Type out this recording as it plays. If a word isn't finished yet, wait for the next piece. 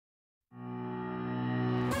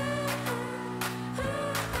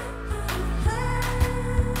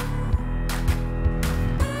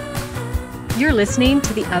You're listening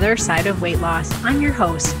to The Other Side of Weight Loss. I'm your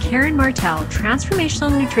host, Karen Martel,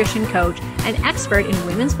 transformational nutrition coach and expert in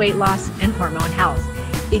women's weight loss and hormone health.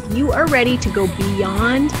 If you are ready to go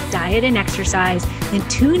beyond diet and exercise, then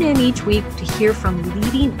tune in each week to hear from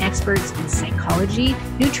leading experts in psychology,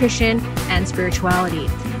 nutrition, and spirituality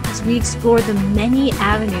as we explore the many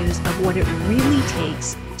avenues of what it really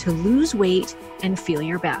takes to lose weight and feel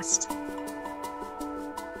your best.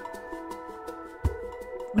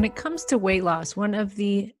 When it comes to weight loss, one of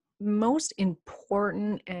the most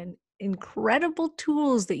important and incredible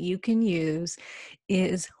tools that you can use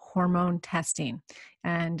is hormone testing.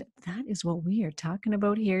 And that is what we are talking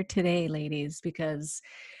about here today, ladies, because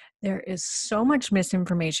there is so much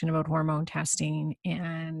misinformation about hormone testing.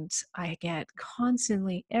 And I get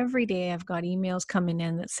constantly, every day, I've got emails coming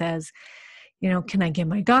in that says, can I get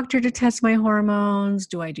my doctor to test my hormones?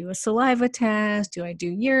 Do I do a saliva test? Do I do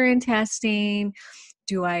urine testing?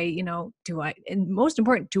 And most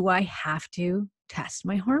important, do I have to test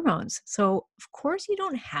my hormones? So of course you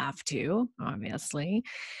don't have to, obviously,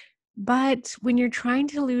 but when you're trying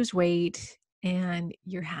to lose weight and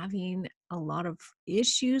you're having a lot of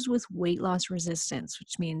issues with weight loss resistance,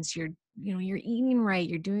 which means you're eating right,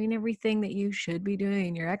 you're doing everything that you should be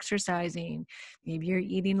doing, you're exercising, maybe you're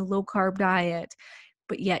eating a low carb diet,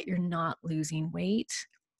 but yet you're not losing weight.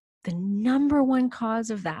 The number one cause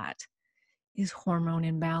of that is hormone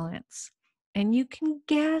imbalance. And you can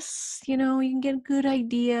guess, you can get a good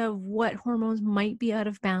idea of what hormones might be out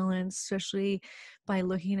of balance, especially by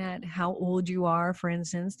looking at how old you are. For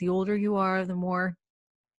instance, the older you are, the more,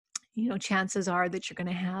 chances are that you're going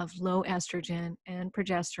to have low estrogen and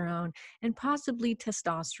progesterone and possibly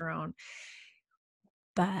testosterone.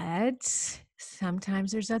 But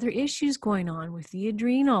sometimes there's other issues going on with the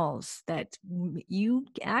adrenals that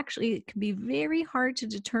it can be very hard to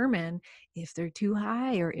determine if they're too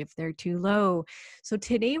high or if they're too low. So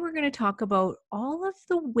today we're going to talk about all of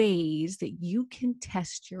the ways that you can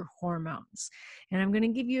test your hormones. And I'm going to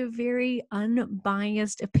give you a very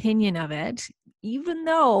unbiased opinion of it, even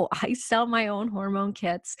though I sell my own hormone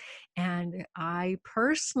kits and I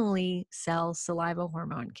personally sell saliva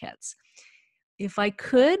hormone kits. If I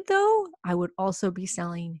could, though, I would also be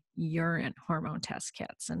selling urine hormone test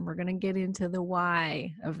kits, and we're going to get into the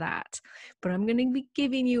why of that. But I'm going to be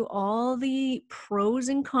giving you all the pros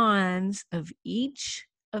and cons of each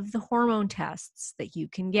of the hormone tests that you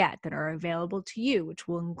can get that are available to you, which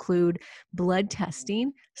will include blood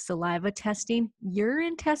testing, saliva testing,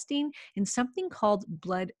 urine testing, and something called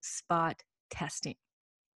blood spot testing.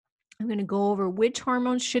 I'm going to go over which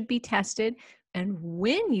hormones should be tested and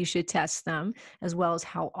when you should test them, as well as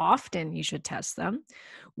how often you should test them,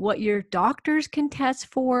 what your doctors can test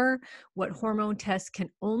for, what hormone tests can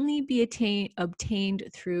only be obtained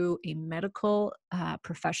through a medical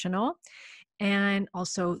professional, and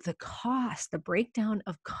also the cost, the breakdown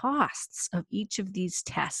of costs of each of these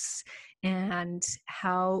tests, and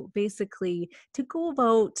how basically to go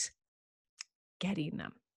about getting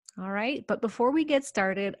them. All right. But before we get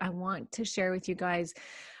started, I want to share with you guys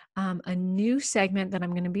a new segment that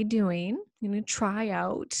I'm going to be doing. I'm going to try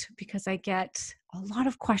out because I get a lot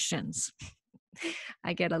of questions.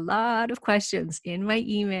 I get a lot of questions in my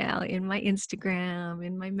email, in my Instagram,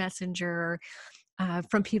 in my Messenger,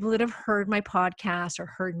 from people that have heard my podcast or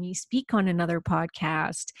heard me speak on another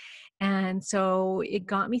podcast. And so it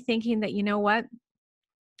got me thinking that, you know what?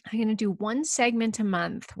 I'm going to do one segment a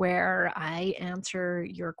month where I answer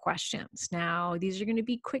your questions. Now, these are going to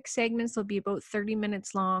be quick segments. They'll be about 30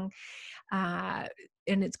 minutes long. And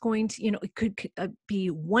it's going to, it could be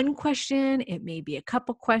one question. It may be a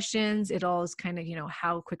couple questions. It all is kind of,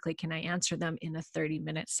 how quickly can I answer them in a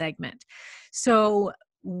 30-minute segment? So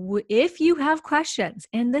if you have questions,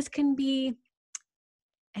 and this can be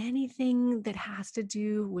anything that has to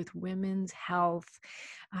do with women's health,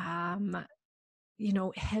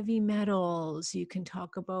 heavy metals, you can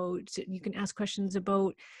ask questions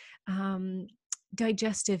about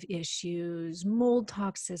digestive issues, mold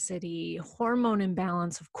toxicity, hormone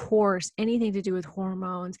imbalance, of course, anything to do with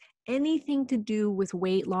hormones, anything to do with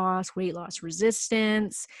weight loss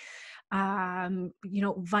resistance,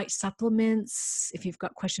 supplements, if you've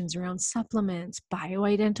got questions around supplements,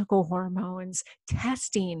 bioidentical hormones,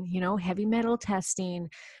 testing, heavy metal testing,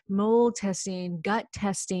 mold testing, gut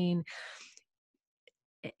testing.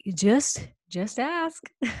 Just ask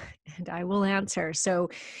and I will answer. So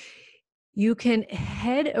you can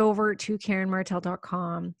head over to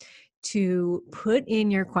KarenMartel.com to put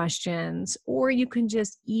in your questions, or you can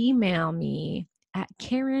just email me at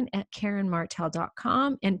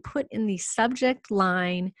Karen@KarenMartel.com and put in the subject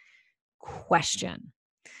line question.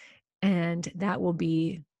 And that will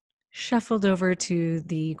be shuffled over to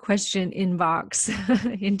the question inbox,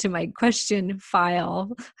 into my question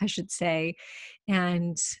file, I should say,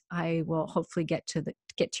 and I will hopefully get to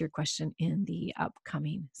your question in the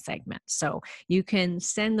upcoming segment. So you can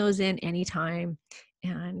send those in anytime,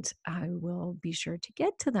 and I will be sure to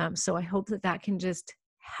get to them. So I hope that can just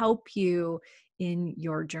help you in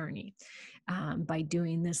your journey by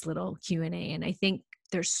doing this little Q&A. And I think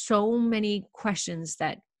there's so many questions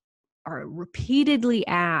that are repeatedly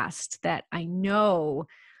asked that I know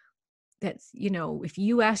that, if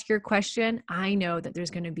you ask your question, I know that there's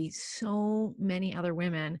going to be so many other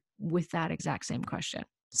women with that exact same question.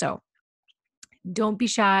 So don't be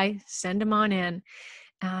shy, send them on in.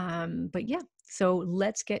 But yeah, so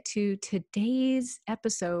let's get to today's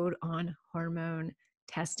episode on hormone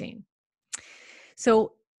testing.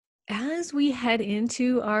 So as we head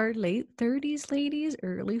into our late 30s, ladies,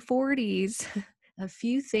 early 40s, a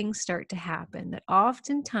few things start to happen that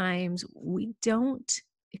oftentimes we don't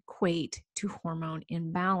equate to hormone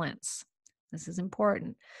imbalance. This is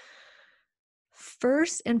important.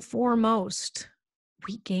 First and foremost,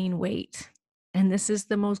 we gain weight. And this is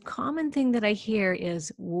the most common thing that I hear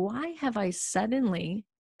is, why have I suddenly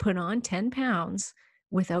put on 10 pounds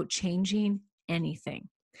without changing anything?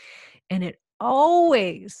 And it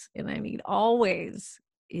always, and I mean always,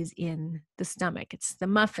 is in the stomach. It's the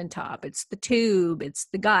muffin top, it's the tube, it's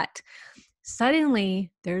the gut.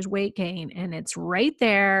 Suddenly there's weight gain and it's right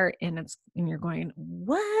there, and you're going,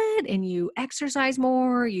 what? And you exercise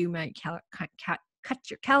more, you might cut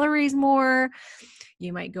your calories more,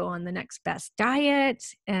 you might go on the next best diet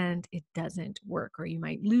and it doesn't work, or you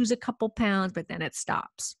might lose a couple pounds, but then it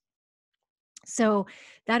stops. So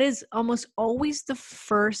that is almost always the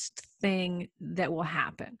first thing that will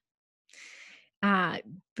happen.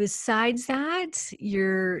 Besides that,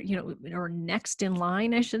 or next in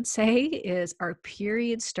line, I should say, is our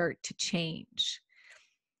periods start to change.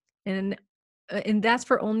 And that's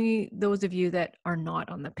for only those of you that are not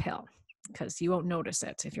on the pill, because you won't notice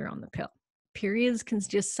it if you're on the pill. Periods can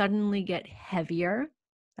just suddenly get heavier.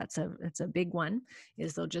 That's a big one,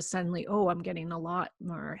 is they'll just suddenly, oh, I'm getting a lot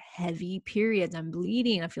more heavy periods. I'm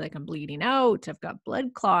bleeding. I feel like I'm bleeding out. I've got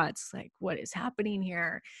blood clots. Like, what is happening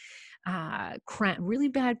here? Really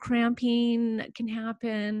bad cramping can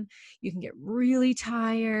happen. You can get really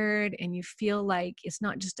tired and you feel like it's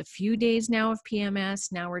not just a few days now of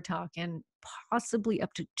PMS. Now we're talking possibly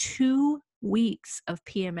up to 2 weeks of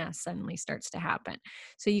PMS suddenly starts to happen.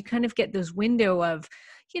 So you kind of get this window of,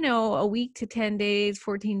 a week to 10 days,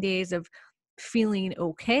 14 days of feeling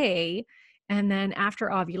okay. And then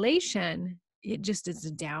after ovulation, it just is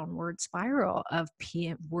a downward spiral of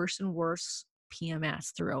worse and worse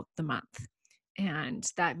PMS throughout the month. And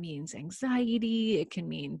that means anxiety. It can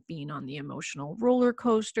mean being on the emotional roller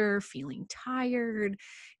coaster, feeling tired,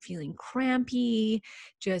 feeling crampy,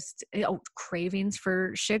 just cravings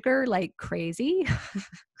for sugar like crazy,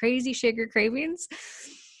 crazy sugar cravings,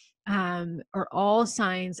 are all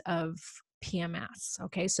signs of PMS.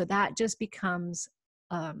 Okay, so that just becomes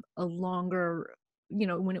a longer,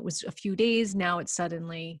 when it was a few days, now it's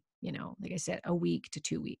suddenly, like I said, a week to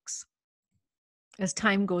 2 weeks. As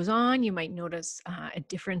time goes on, you might notice a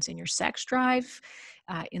difference in your sex drive,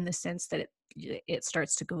 in the sense that it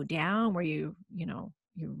starts to go down, where you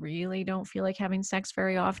really don't feel like having sex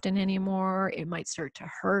very often anymore. It might start to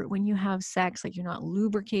hurt when you have sex, like you're not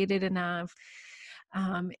lubricated enough.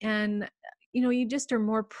 And you just are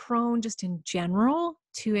more prone, just in general,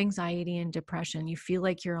 to anxiety and depression. You feel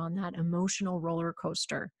like you're on that emotional roller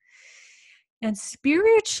coaster. And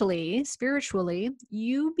spiritually,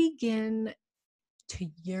 you begin to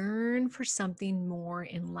yearn for something more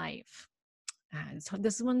in life. So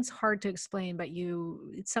this one's hard to explain, but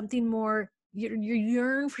it's something more. You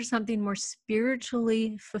yearn for something more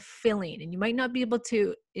spiritually fulfilling, and you might not be able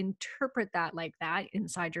to interpret that like that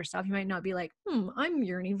inside yourself. You might not be like, I'm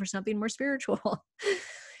yearning for something more spiritual.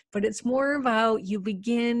 But it's more about, you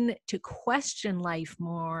begin to question life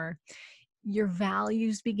more. Your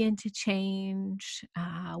values begin to change.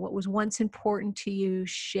 What was once important to you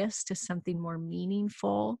shifts to something more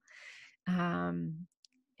meaningful. And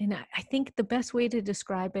I think the best way to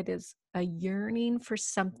describe it is a yearning for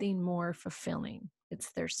something more fulfilling.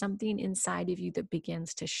 There's something inside of you that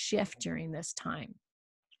begins to shift during this time.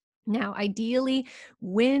 Now, ideally,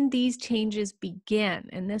 when these changes begin,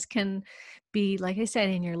 and this can be, like I said,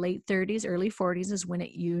 in your late 30s, early 40s is when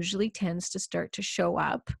it usually tends to start to show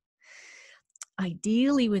up.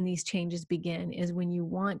 Ideally, when these changes begin is when you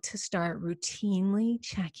want to start routinely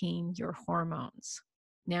checking your hormones.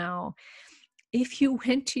 Now, If you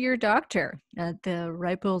went to your doctor at the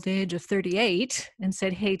ripe old age of 38 and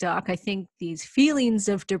said, hey, doc, I think these feelings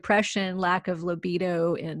of depression, lack of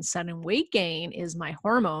libido, and sudden weight gain is my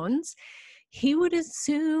hormones, he would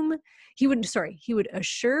assure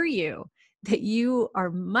you that you are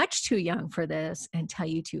much too young for this and tell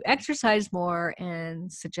you to exercise more and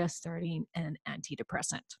suggest starting an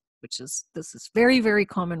antidepressant, this is very, very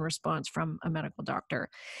common response from a medical doctor,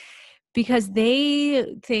 because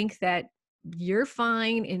they think that you're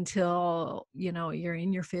fine until, you're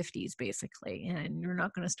in your 50s basically, and you're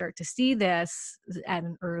not going to start to see this at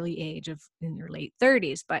an early age of in your late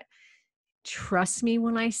 30s. But trust me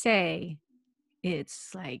when I say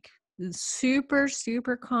it's like super,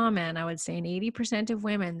 super common. I would say in 80% of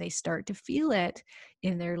women, they start to feel it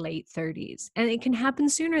in their late 30s. And it can happen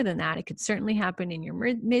sooner than that. It could certainly happen in your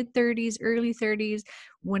mid 30s, early 30s.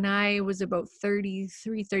 When I was about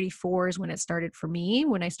 33, 34 is when it started for me,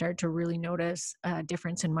 when I started to really notice a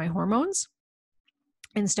difference in my hormones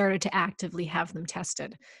and started to actively have them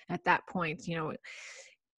tested at that point.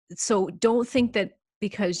 So don't think that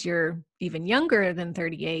because you're even younger than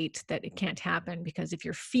 38 that it can't happen, because if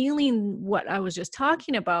you're feeling what I was just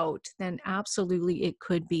talking about, then absolutely it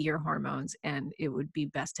could be your hormones, and it would be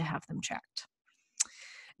best to have them checked.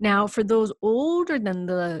 Now, for those older than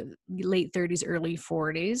the late 30s, early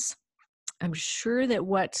 40s, I'm sure that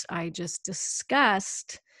what I just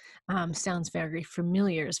discussed sounds very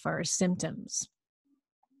familiar as far as symptoms.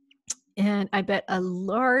 And I bet a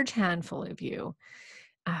large handful of you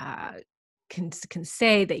uh, can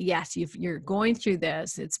say that, yes, you're going through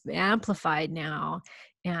this, it's amplified now,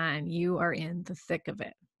 and you are in the thick of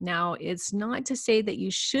it. Now, it's not to say that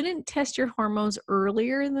you shouldn't test your hormones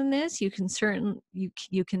earlier than this. You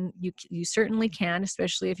certainly can,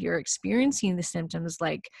 especially if you're experiencing the symptoms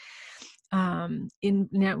like when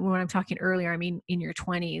I'm talking earlier, I mean in your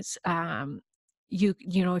 20s.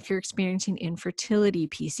 If you're experiencing infertility,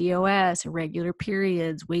 PCOS, irregular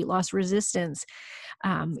periods, weight loss resistance,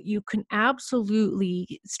 you can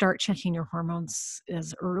absolutely start checking your hormones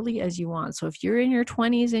as early as you want. So if you're in your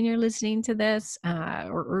 20s and you're listening to this,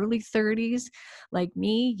 or early 30s, like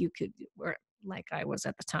me, or like I was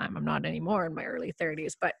at the time, I'm not anymore in my early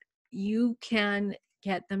 30s, but you can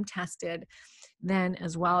get them tested then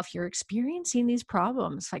as well. If you're experiencing these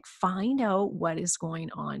problems, like find out what is going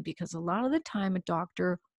on, because a lot of the time a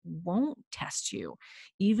doctor won't test you,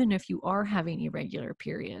 even if you are having irregular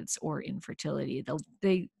periods or infertility.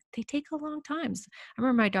 They take a long time. I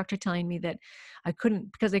remember my doctor telling me that I couldn't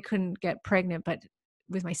get pregnant, but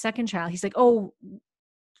with my second child, he's like, oh,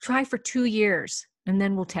 try for 2 years and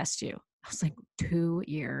then we'll test you. I was like, 2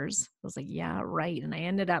 years? I was like, yeah, right. And I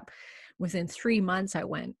ended up, within 3 months, I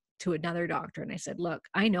went to another doctor and I said, look,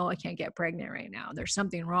 I know I can't get pregnant right now. There's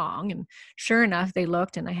something wrong. And sure enough, they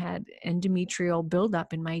looked and I had endometrial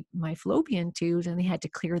buildup in my fallopian tubes, and they had to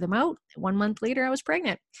clear them out. 1 month later, I was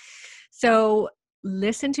pregnant. So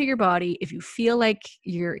listen to your body. If you feel like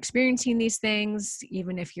you're experiencing these things,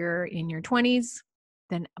 even if you're in your 20s,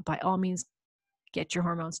 then by all means, get your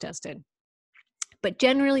hormones tested. But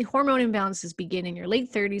generally, hormone imbalances begin in your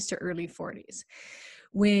late 30s to early 40s.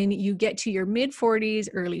 When you get to your mid 40s,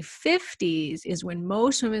 early 50s is when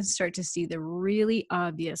most women start to see the really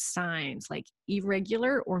obvious signs like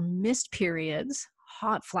irregular or missed periods,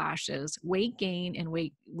 hot flashes, weight gain and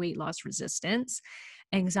weight loss resistance,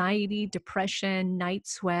 anxiety, depression, night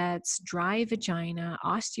sweats, dry vagina,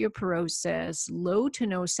 osteoporosis, low to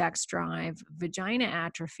no sex drive, vagina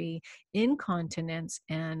atrophy, incontinence,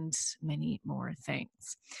 and many more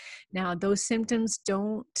things. Now, those symptoms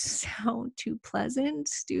don't sound too pleasant,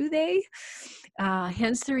 do they?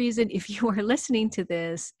 Hence the reason, if you are listening to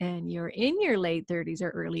this and you're in your late 30s or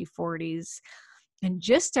early 40s and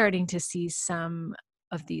just starting to see some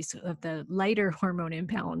of the lighter hormone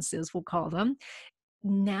imbalances, we'll call them,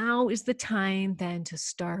 now is the time then to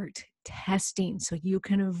start testing so you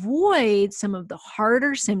can avoid some of the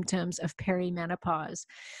harder symptoms of perimenopause.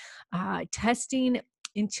 Testing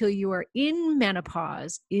until you are in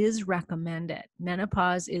menopause is recommended.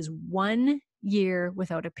 Menopause is 1 year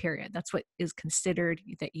without a period. That's what is considered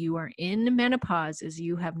that you are in menopause, is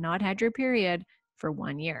you have not had your period for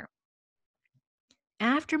 1 year.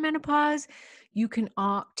 After menopause, you can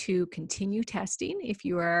opt to continue testing if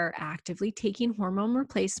you are actively taking hormone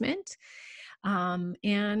replacement.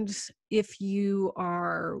 And if you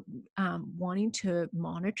are wanting to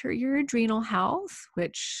monitor your adrenal health,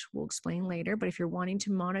 which we'll explain later, but if you're wanting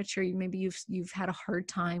to monitor, maybe you've had a hard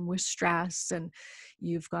time with stress and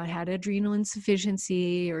you've had adrenal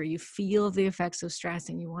insufficiency, or you feel the effects of stress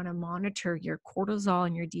and you want to monitor your cortisol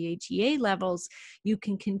and your DHEA levels, you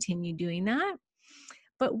can continue doing that.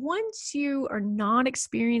 But once you are not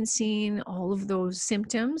experiencing all of those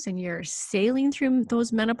symptoms and you're sailing through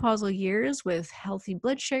those menopausal years with healthy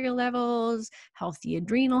blood sugar levels, healthy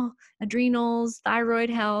adrenals,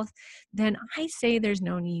 thyroid health, then I say there's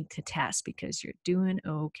no need to test because you're doing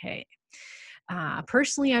okay.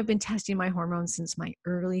 Personally, I've been testing my hormones since my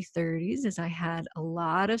early 30s as I had a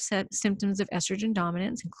lot of symptoms of estrogen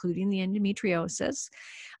dominance, including the endometriosis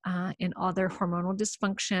and other hormonal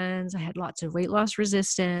dysfunctions. I had lots of weight loss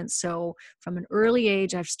resistance. So from an early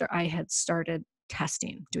age, I had started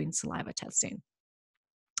testing, doing saliva testing.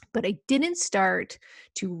 But I didn't start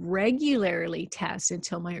to regularly test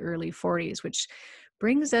until my early 40s, which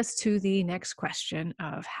brings us to the next question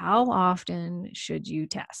of how often should you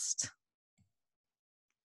test?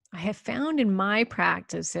 I have found in my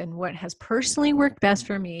practice, and what has personally worked best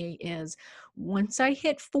for me is once I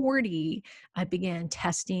hit 40, I began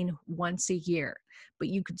testing once a year. But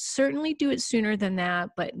you could certainly do it sooner than that,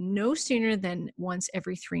 but no sooner than once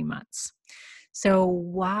every 3 months. So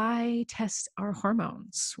why test our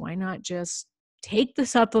hormones? Why not just take the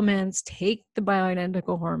supplements, take the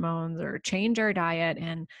bioidentical hormones, or change our diet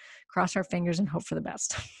and cross our fingers and hope for the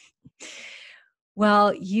best?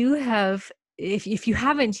 Well, if you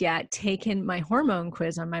haven't yet taken my hormone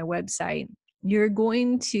quiz on my website, you're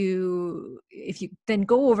going to, if you then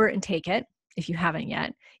go over and take it, if you haven't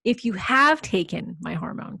yet. If you have taken my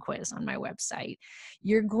hormone quiz on my website,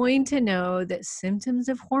 you're going to know that symptoms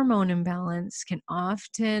of hormone imbalance can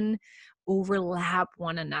often overlap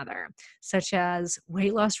one another, such as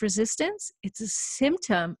weight loss resistance. It's a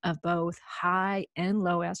symptom of both high and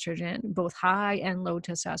low estrogen, both high and low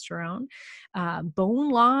testosterone. Bone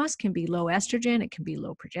loss can be low estrogen, it can be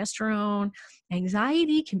low progesterone.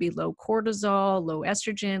 Anxiety can be low cortisol, low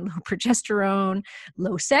estrogen, low progesterone.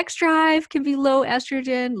 Low sex drive can be low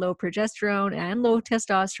estrogen, low progesterone, and low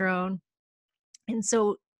testosterone. And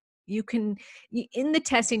so in the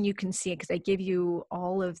testing, you can see it because I give you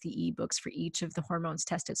all of the ebooks for each of the hormones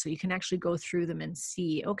tested. So you can actually go through them and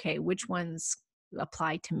see, okay, which ones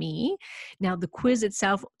apply to me. Now, the quiz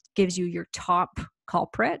itself gives you your top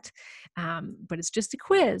culprit, but it's just a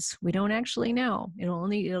quiz. We don't actually know.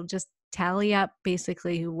 It'll just tally up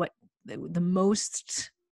basically what the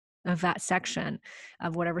most of that section,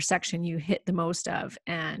 of whatever section you hit the most of,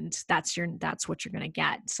 and that's what you're going to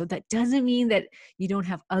get. So that doesn't mean that you don't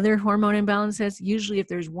have other hormone imbalances. Usually if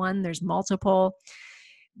there's one, there's multiple,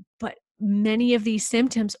 but many of these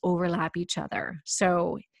symptoms overlap each other.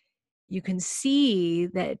 So you can see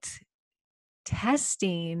that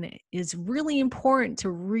testing is really important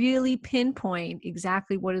to really pinpoint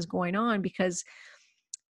exactly what is going on, because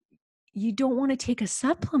you don't want to take a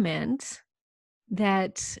supplement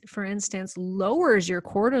that, for instance, lowers your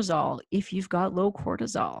cortisol if you've got low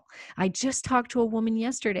cortisol. I just talked to a woman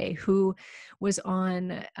yesterday who was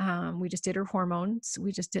on, we just did her hormones.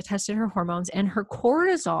 We just tested her hormones, and her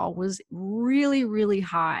cortisol was really, really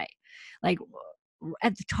high, like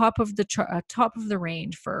at the top of the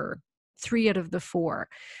range for 3 out of the 4,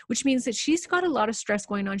 which means that she's got a lot of stress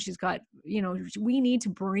going on. She's got, we need to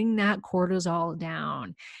bring that cortisol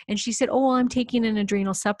down. And she said, oh, well, I'm taking an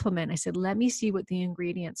adrenal supplement. I said, let me see what the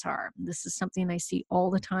ingredients are. This is something I see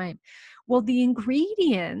all the time. Well, the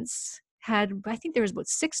ingredients I think there was about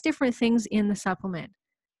 6 different things in the supplement.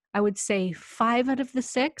 I would say 5 out of the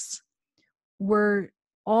 6 were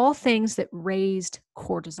all things that raised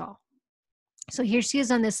cortisol. So here she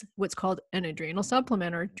is on this, what's called an adrenal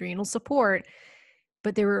supplement or adrenal support,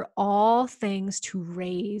 but they were all things to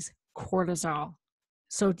raise cortisol.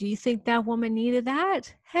 So do you think that woman needed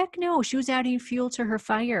that? Heck no, she was adding fuel to her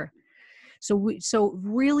fire. So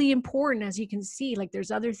really important, as you can see, like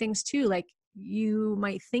there's other things too, like you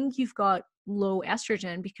might think you've got low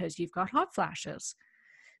estrogen because you've got hot flashes,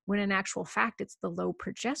 when in actual fact, it's the low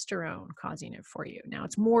progesterone causing it for you. Now,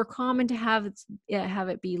 it's more common to have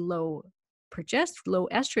it be low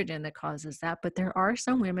estrogen that causes that, but there are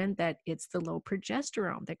some women that it's the low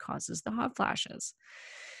progesterone that causes the hot flashes.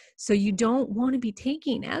 So you don't want to be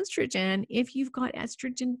taking estrogen if you've got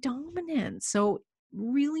estrogen dominance. So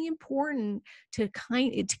really important to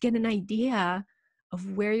get an idea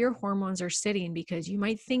of where your hormones are sitting, because you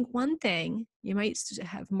might think one thing, you might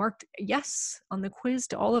have marked yes on the quiz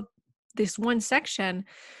to all of this one section,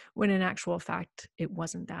 when in actual fact, it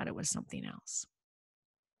wasn't that, it was something else.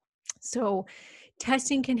 So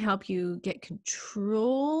testing can help you get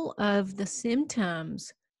control of the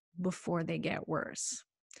symptoms before they get worse.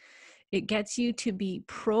 It gets you to be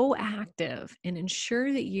proactive and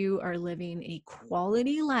ensure that you are living a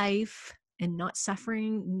quality life and not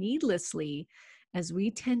suffering needlessly as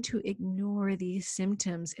we tend to ignore these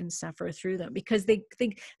symptoms and suffer through them because they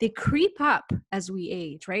creep up as we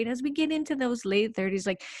age, right? As we get into those late 30s,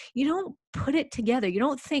 like you don't put it together. You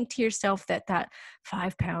don't think to yourself that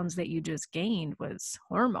 5 pounds that you just gained was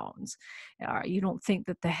hormones. You don't think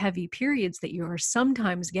that the heavy periods that you are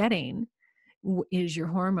sometimes getting is your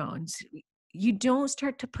hormones. You don't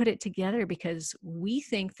start to put it together because we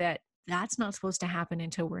think that that's not supposed to happen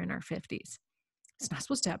until we're in our 50s. It's not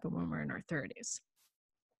supposed to happen when we're in our 30s.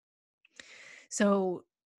 So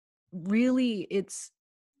really it's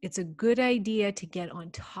a good idea to get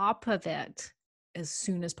on top of it as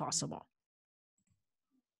soon as possible.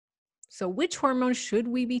 So which hormones should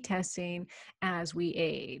we be testing as we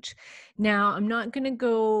age? Now, I'm not going to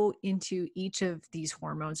go into each of these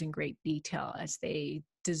hormones in great detail as they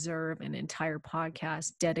deserve an entire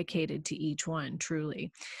podcast dedicated to each one,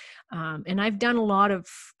 truly. And I've done a lot of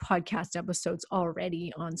podcast episodes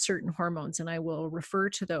already on certain hormones, and I will refer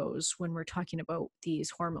to those when we're talking about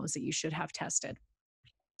these hormones that you should have tested.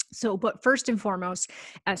 So, but first and foremost,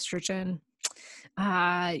 estrogen.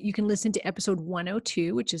 You can listen to episode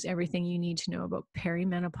 102, which is everything you need to know about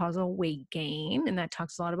perimenopausal weight gain. And that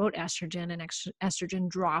talks a lot about estrogen and estrogen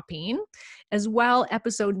dropping. As well,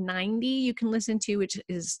 episode 90, you can listen to, which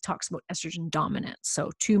talks about estrogen dominance.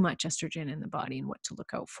 So too much estrogen in the body and what to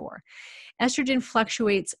look out for. Estrogen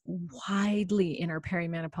fluctuates widely in our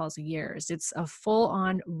perimenopausal years. It's a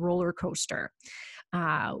full-on roller coaster.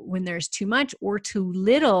 When there's too much or too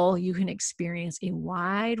little, you can experience a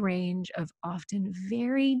wide range of often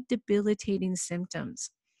very debilitating symptoms.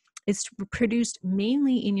 It's produced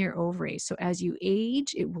mainly in your ovaries. So as you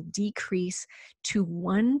age, it will decrease to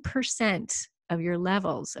 1% of your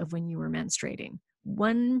levels of when you were menstruating.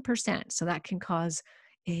 1%. So that can cause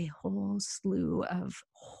a whole slew of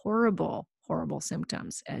horrible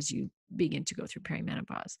symptoms as you begin to go through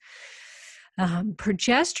perimenopause.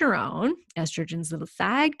 Progesterone, estrogen's little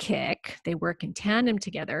sidekick, they work in tandem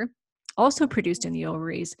together, also produced in the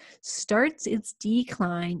ovaries, starts its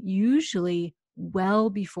decline usually well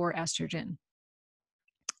before estrogen.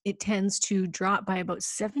 It tends to drop by about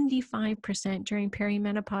 75% during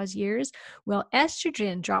perimenopause years, while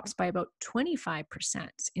estrogen drops by about 25%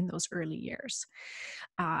 in those early years.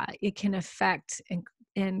 It can affect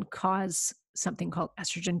and cause something called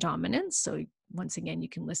estrogen dominance. So once again, you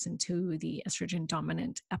can listen to the estrogen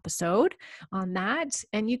dominant episode on that.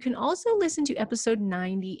 And you can also listen to episode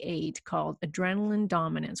 98 called Adrenaline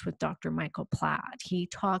Dominance with Dr. Michael Platt. He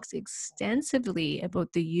talks extensively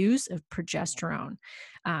about the use of progesterone,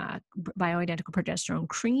 bioidentical progesterone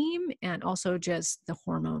cream, and also just the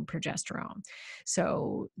hormone progesterone.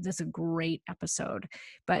 So that's a great episode.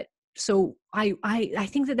 But so I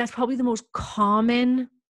think that that's probably the most common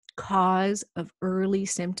cause of early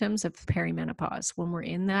symptoms of perimenopause. When we're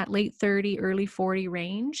in that late 30, early 40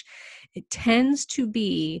 range, it tends to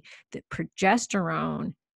be that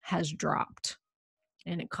progesterone has dropped.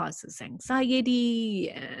 And it causes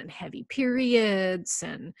anxiety and heavy periods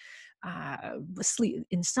and sleep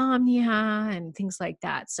insomnia and things like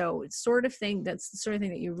that. So it's that's the sort of thing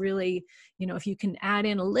that you really, if you can add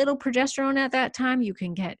in a little progesterone at that time, you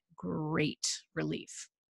can get great relief.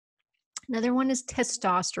 Another one is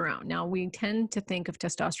testosterone. Now, we tend to think of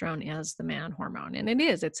testosterone as the man hormone, and it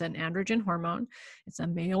is. It's an androgen hormone. It's a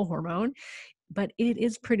male hormone, but it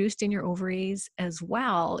is produced in your ovaries as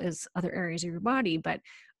well as other areas of your body. But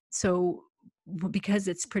so because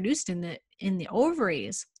it's produced in the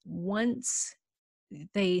ovaries, once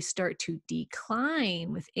they start to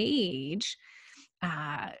decline with age,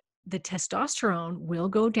 the testosterone will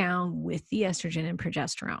go down with the estrogen and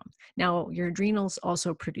progesterone. Now, your adrenals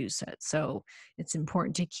also produce it. So it's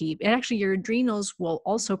important to keep, and actually your adrenals will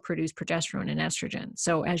also produce progesterone and estrogen.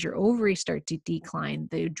 So as your ovaries start to decline,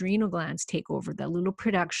 the adrenal glands take over the little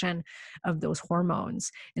production of those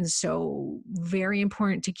hormones. And so very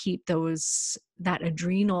important to keep that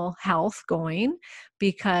adrenal health going,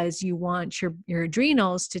 because you want your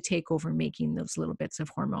adrenals to take over making those little bits of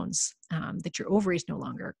hormones that your ovaries no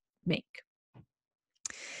longer make.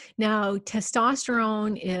 Now,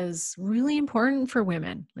 testosterone is really important for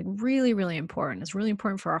women, like really, really important. It's really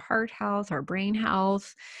important for our heart health, our brain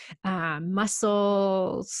health,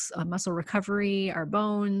 muscles, muscle recovery, our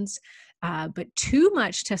bones. But too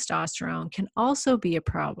much testosterone can also be a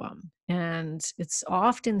problem. And it's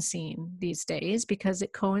often seen these days because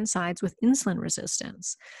it coincides with insulin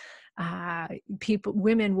resistance.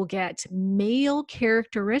 Women will get male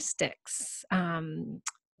characteristics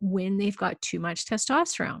when they've got too much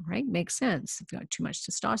testosterone, right? Makes sense. If you've got too much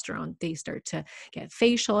testosterone, they start to get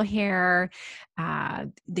facial hair.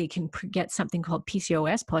 They can get something called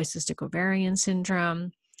PCOS, polycystic ovarian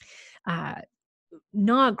syndrome.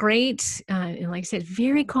 not great. And like I said,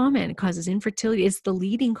 very common. It causes infertility. It's the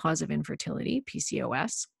leading cause of infertility,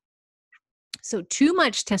 PCOS. So too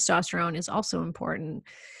much testosterone is also important,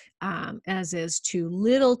 as is too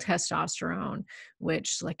little testosterone,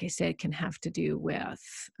 which, like I said, can have to do with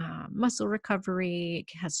muscle recovery.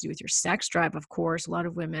 It has to do with your sex drive, of course. A lot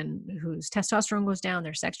of women whose testosterone goes down,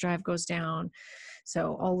 their sex drive goes down.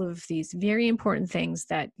 So all of these very important things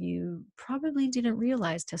that you probably didn't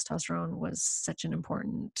realize testosterone was such an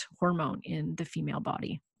important hormone in the female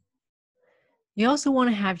body. You also want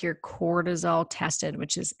to have your cortisol tested,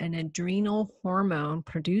 which is an adrenal hormone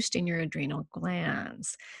produced in your adrenal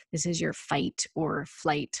glands. This is your fight or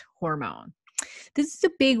flight hormone. This is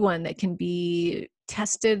a big one that can be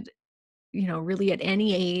tested, really at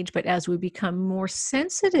any age, but as we become more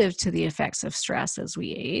sensitive to the effects of stress as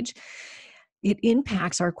we age, it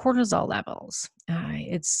impacts our cortisol levels.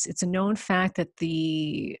 It's a known fact that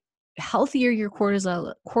the healthier your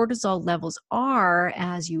cortisol levels are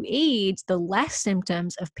as you age, the less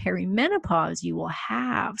symptoms of perimenopause you will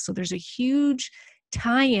have. So there's a huge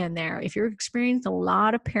tie-in there. If you're experiencing a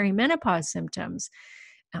lot of perimenopause symptoms,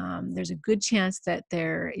 there's a good chance that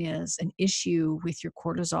there is an issue with your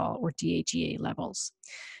cortisol or DHEA levels.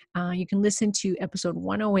 You can listen to episode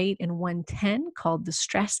 108 and 110 called The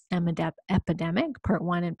Stress Epidemic, part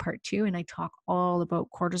 1 and part 2. And I talk all about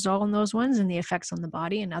cortisol in those ones and the effects on the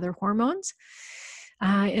body and other hormones.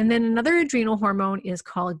 And then another adrenal hormone is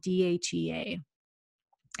called DHEA.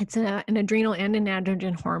 It's an adrenal and an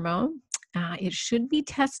androgen hormone. It should be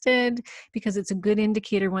tested because it's a good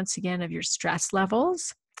indicator, once again, of your stress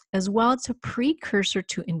levels. As well, it's a precursor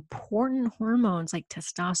to important hormones like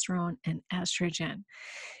testosterone and estrogen.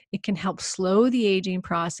 It can help slow the aging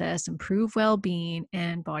process, improve well-being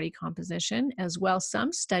and body composition. As well,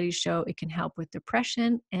 some studies show it can help with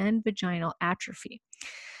depression and vaginal atrophy.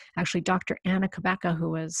 Actually, Dr. Anna Kabaka, who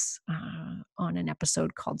was on an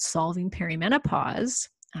episode called Solving Perimenopause,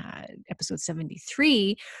 episode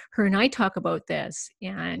 73, her and I talk about this,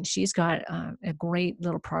 and she's got a great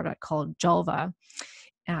little product called Julva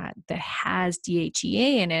that has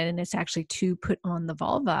DHEA in it, and it's actually to put on the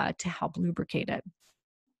vulva to help lubricate it.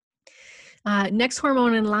 Next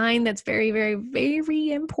hormone in line that's very, very,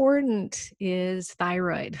 very important is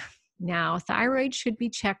thyroid. Now, thyroid should be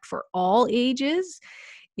checked for all ages.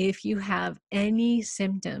 If you have any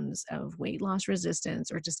symptoms of weight loss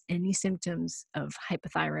resistance or just any symptoms of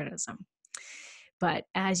hypothyroidism. But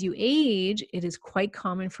as you age, it is quite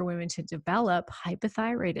common for women to develop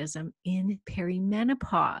hypothyroidism in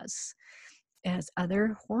perimenopause. As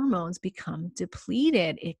other hormones become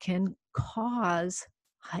depleted, it can cause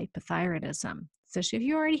hypothyroidism. So if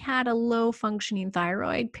you already had a low functioning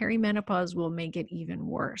thyroid, perimenopause will make it even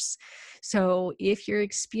worse. So if you're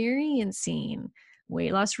experiencing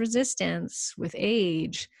weight loss resistance with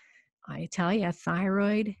age, I tell you,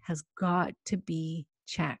 thyroid has got to be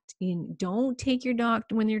checked. Don't take your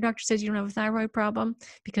doctor when your doctor says you don't have a thyroid problem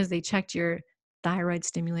because they checked your thyroid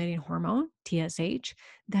stimulating hormone, TSH.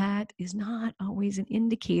 That is not always an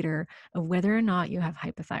indicator of whether or not you have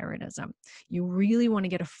hypothyroidism. You really want to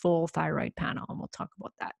get a full thyroid panel, and we'll talk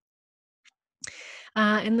about that.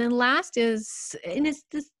 And then last is, and it's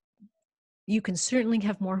this, you can certainly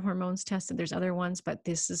have more hormones tested. There's other ones, but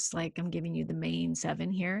this is like, I'm giving you the main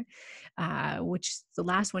 7 here, which the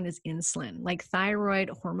last one is insulin. Like thyroid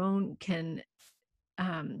hormone can,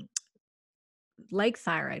 like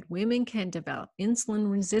thyroid, women can develop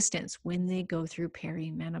insulin resistance when they go through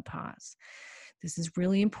perimenopause. This is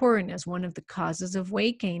really important as one of the causes of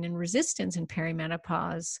weight gain and resistance in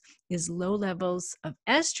perimenopause is low levels of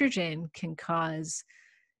estrogen can cause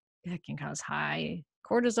high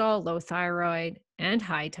cortisol, low thyroid, and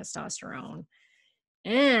high testosterone,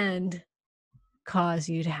 and cause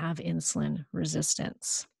you to have insulin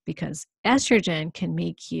resistance because estrogen can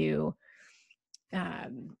make you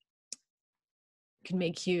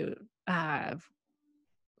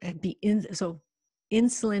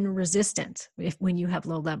insulin resistant when you have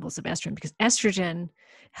low levels of estrogen, because estrogen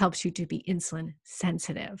helps you to be insulin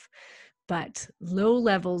sensitive. But low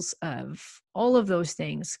levels of all of those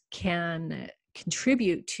things can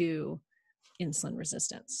contribute to insulin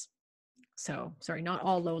resistance. So, sorry, not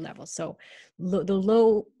all low levels. So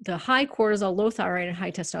the high cortisol, low thyroid, and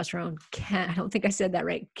high testosterone I don't think I said that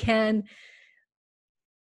right, can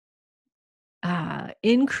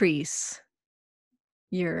increase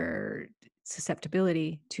your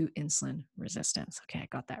susceptibility to insulin resistance. Okay, I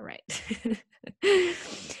got that right.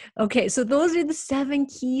 Okay, so those are the 7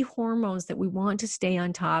 key hormones that we want to stay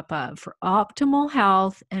on top of for optimal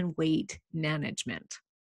health and weight management.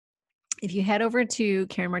 If you head over to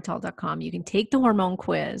KarenMartel.com, you can take the hormone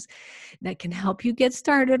quiz that can help you get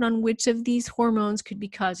started on which of these hormones could be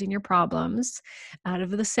causing your problems out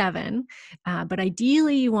of the 7. But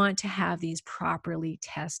ideally, you want to have these properly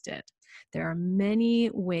tested. There are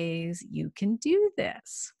many ways you can do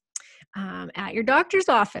this. At your doctor's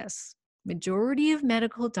office, majority of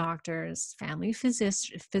medical doctors, family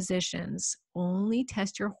physicians only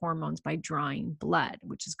test your hormones by drawing blood,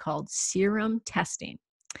 which is called serum testing.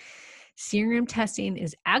 Serum testing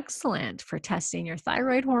is excellent for testing your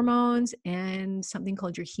thyroid hormones and something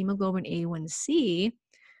called your hemoglobin A1C,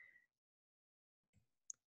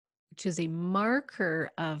 which is a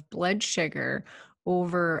marker of blood sugar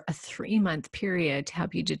over a 3-month period to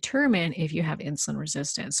help you determine if you have insulin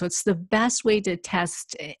resistance. So it's the best way to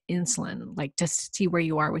test insulin, like just see where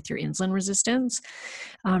you are with your insulin resistance,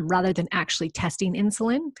 rather than actually testing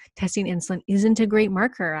insulin. Testing insulin isn't a great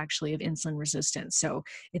marker actually of insulin resistance. So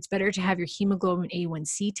it's better to have your hemoglobin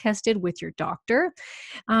A1C tested with your doctor.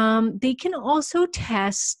 They can also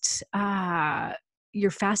test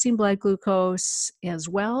your fasting blood glucose, as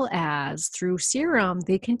well as through serum,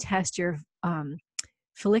 they can test your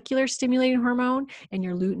follicular stimulating hormone and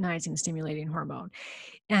your luteinizing stimulating hormone.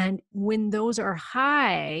 And when those are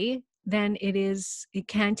high, then it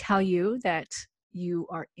can tell you that you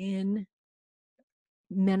are in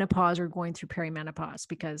menopause or going through perimenopause,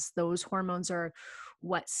 because those hormones are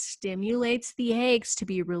what stimulates the eggs to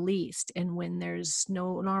be released. And when there's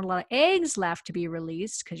not a lot of eggs left to be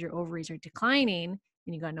released because your ovaries are declining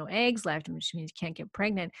and you got no eggs left, which means you can't get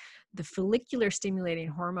pregnant, the follicular stimulating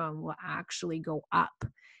hormone will actually go up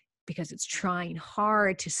because it's trying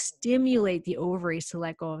hard to stimulate the ovaries to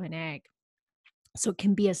let go of an egg. So it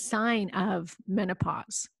can be a sign of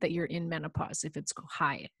menopause, that you're in menopause if it's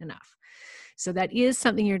high enough. So that is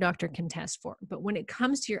something your doctor can test for. But when it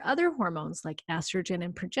comes to your other hormones like estrogen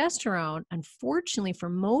and progesterone, unfortunately for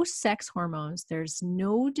most sex hormones, there's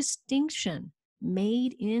no distinction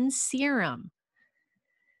made in serum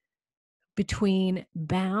between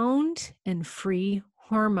bound and free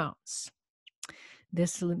hormones.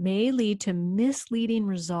 This may lead to misleading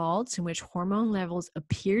results in which hormone levels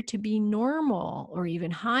appear to be normal or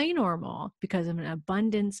even high normal because of an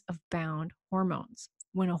abundance of bound hormones.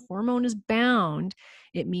 When a hormone is bound,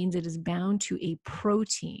 it means it is bound to a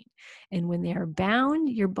protein. And when they are bound,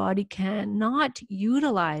 your body cannot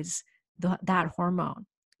utilize that hormone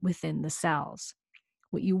within the cells.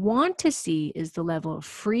 What you want to see is the level of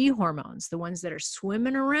free hormones, the ones that are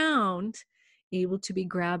swimming around, able to be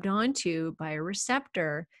grabbed onto by a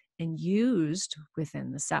receptor and used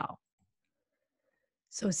within the cell.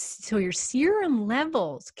 So your serum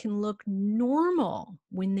levels can look normal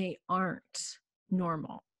when they aren't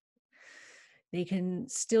normal. They can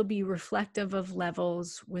still be reflective of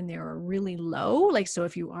levels when they're really low. Like, so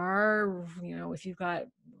if you are, if you've got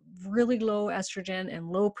really low estrogen and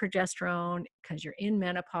low progesterone because you're in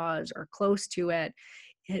menopause or close to it,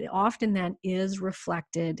 it often then is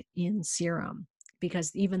reflected in serum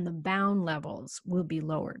because even the bound levels will be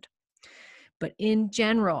lowered. But in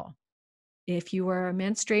general, if you are a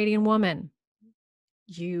menstruating woman,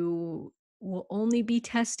 you will only be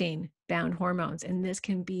testing bound hormones, and this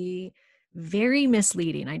can be very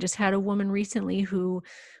misleading. I just had a woman recently who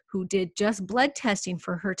did just blood testing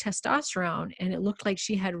for her testosterone, and it looked like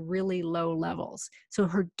she had really low levels. So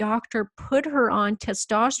her doctor put her on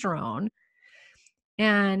testosterone,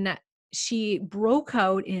 and she broke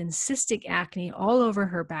out in cystic acne all over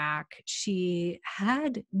her back. She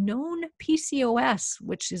had known PCOS,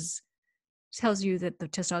 which tells you that the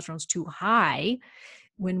testosterone is too high.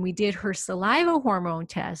 When we did her saliva hormone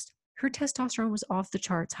test, her testosterone was off the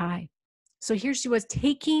charts high. So here she was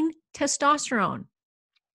taking testosterone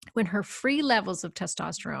when her free levels of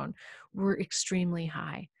testosterone were extremely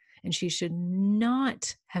high, and she should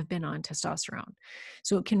not have been on testosterone.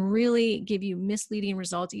 So it can really give you misleading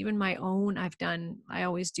results. Even my own, I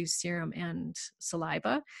always do serum and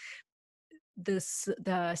saliva.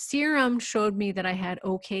 The serum showed me that I had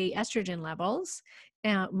okay estrogen levels.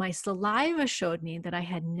 My saliva showed me that I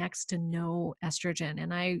had next to no estrogen. And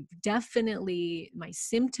my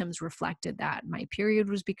symptoms reflected that. My period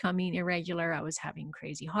was becoming irregular. I was having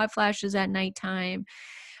crazy hot flashes at nighttime.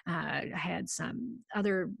 I had some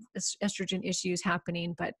other estrogen issues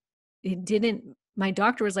happening, but my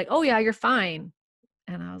doctor was like, "Oh yeah, you're fine."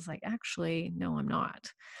 And I was like, "Actually, no, I'm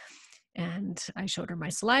not." And I showed her my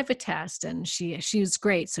saliva test, and she was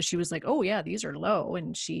great. So she was like, "Oh yeah, these are low."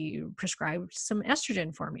 And she prescribed some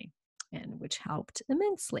estrogen for me, and which helped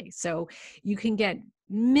immensely. So you can get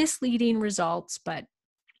misleading results, but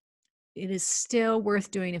it is still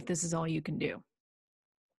worth doing if this is all you can do.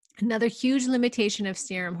 Another huge limitation of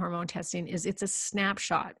serum hormone testing is it's a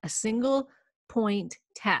snapshot, a single point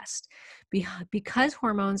test. Because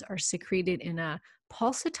hormones are secreted in a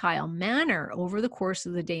pulsatile manner over the course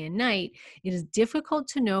of the day and night, it is difficult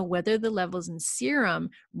to know whether the levels in serum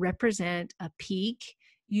represent a peak,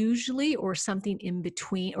 usually, or something in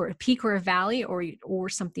between, or a peak or a valley, or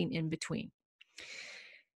something in between.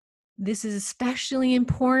 This is especially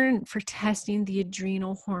important for testing the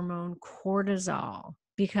adrenal hormone cortisol,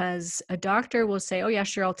 because a doctor will say, oh, yeah,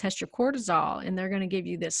 sure, I'll test your cortisol. And they're going to give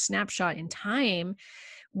you this snapshot in time.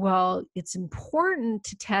 Well, it's important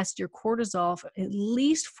to test your cortisol for at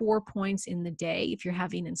least 4 points in the day. If you're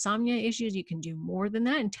having insomnia issues, you can do more than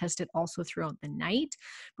that and test it also throughout the night.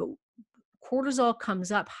 But cortisol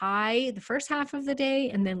comes up high the first half of the day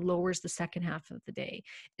and then lowers the second half of the day.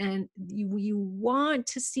 And you want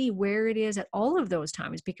to see where it is at all of those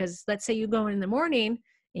times, because let's say you go in the morning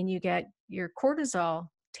and you get your cortisol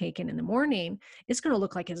taken in the morning, it's going to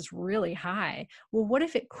look like it's really high. Well, what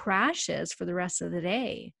if it crashes for the rest of the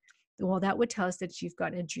day? Well, that would tell us that you've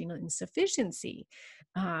got adrenal insufficiency.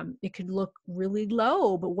 It could look really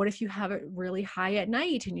low, but what if you have it really high at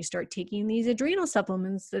night and you start taking these adrenal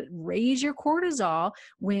supplements that raise your cortisol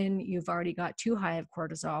when you've already got too high of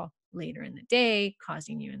cortisol later in the day,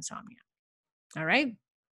 causing you insomnia? All right.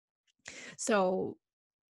 So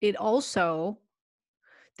it also,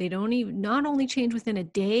 they don't even not only change within a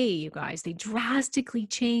day, you guys, they drastically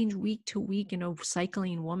change week to week in a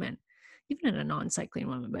cycling woman, even in a non-cycling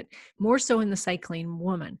woman, but more so in the cycling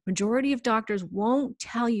woman. Majority of doctors won't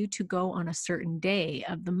tell you to go on a certain day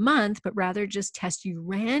of the month, but rather just test you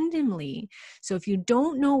randomly. So if you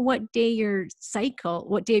don't know what day of your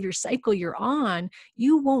cycle you're on,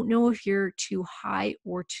 you won't know if you're too high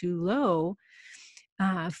or too low.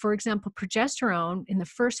 For example, progesterone, in the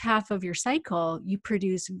first half of your cycle, you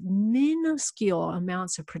produce minuscule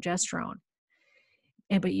amounts of progesterone.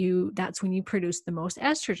 But that's when you produce the most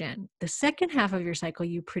estrogen. The second half of your cycle,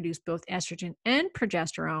 you produce both estrogen and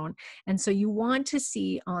progesterone. And so you want to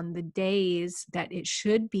see on the days that it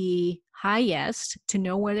should be highest to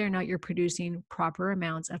know whether or not you're producing proper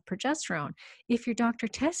amounts of progesterone. If your doctor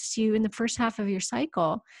tests you in the first half of your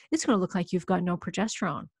cycle, it's going to look like you've got no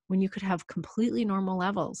progesterone when you could have completely normal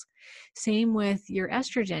levels. Same with your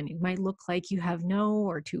estrogen. It might look like you have no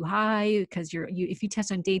or too high, because if you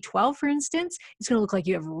test on day 12, for instance, it's going to look like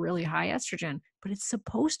you have really high estrogen, but it's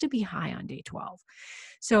supposed to be high on day 12.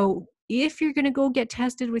 So if you're going to go get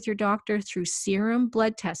tested with your doctor through serum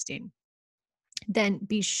blood testing, then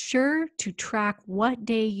be sure to track what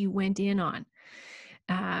day you went in on.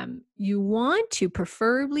 You want to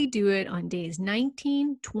preferably do it on days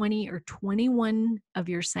 19, 20, or 21 of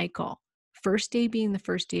your cycle. First day being the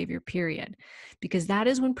first day of your period, because that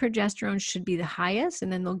is when progesterone should be the highest.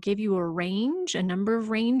 And then they'll give you a number of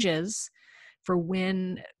ranges for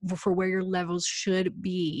where your levels should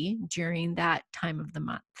be during that time of the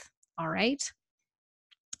month. All right.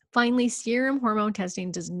 Finally, serum hormone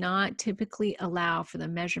testing does not typically allow for the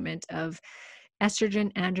measurement of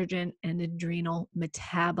estrogen, androgen, and adrenal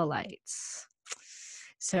metabolites.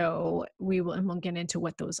 So we'll get into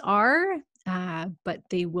what those are, but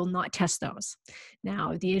they will not test those.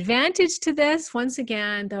 Now, the advantage to this, once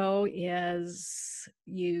again, though, is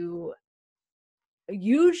you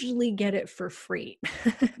usually get it for free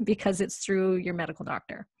because it's through your medical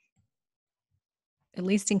doctor. At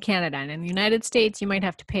least in Canada. And in the United States, you might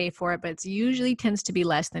have to pay for it, but it usually tends to be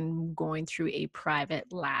less than going through a private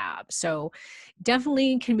lab. So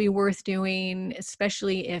definitely can be worth doing,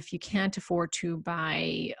 especially if you can't afford to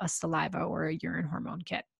buy a saliva or a urine hormone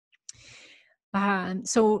kit.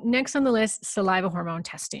 So next on the list, saliva hormone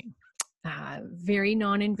testing. Very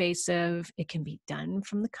non-invasive. It can be done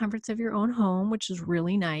from the comforts of your own home, which is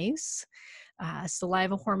really nice.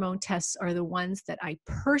 Saliva hormone tests are the ones that I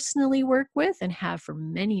personally work with and have for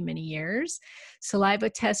many, many years.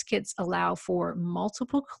 Saliva test kits allow for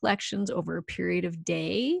multiple collections over a period of the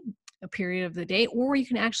day, or you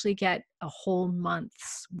can actually get a whole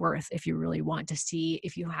month's worth if you really want to see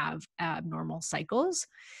if you have abnormal cycles.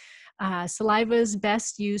 Saliva is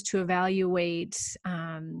best used to evaluate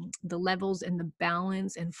the levels and the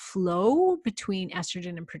balance and flow between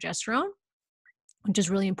estrogen and progesterone, which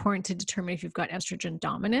is really important to determine if you've got estrogen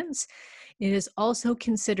dominance. It is also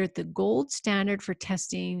considered the gold standard for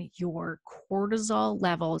testing your cortisol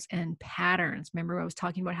levels and patterns. Remember, I was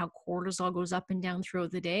talking about how cortisol goes up and down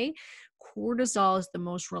throughout the day. Cortisol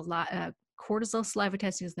saliva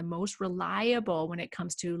testing is the most reliable when it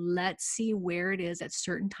comes to let's see where it is at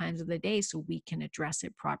certain times of the day so we can address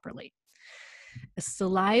it properly. A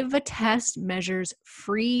saliva test measures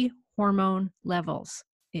free hormone levels.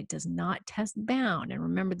 It does not test bound. And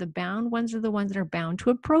remember, the bound ones are the ones that are bound to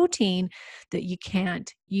a protein that you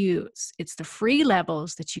can't use. It's the free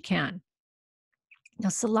levels that you can. Now,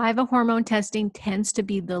 saliva hormone testing tends to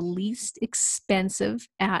be the least expensive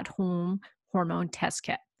at-home hormone test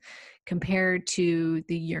kit compared to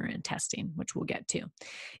the urine testing, which we'll get to.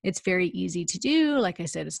 It's very easy to do. Like I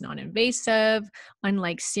said, it's non-invasive.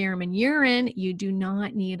 Unlike serum and urine, you do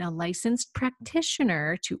not need a licensed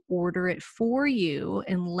practitioner to order it for you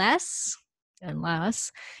unless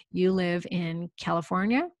you live in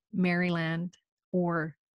California, Maryland,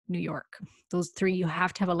 or New York. Those three, you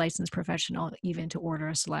have to have a licensed professional even to order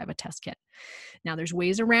a saliva test kit. Now, there's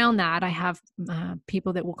ways around that. I have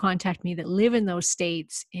people that will contact me that live in those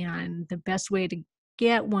states, and the best way to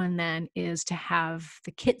get one then is to have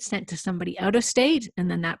the kit sent to somebody out of state,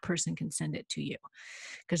 and then that person can send it to you,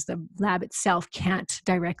 because the lab itself can't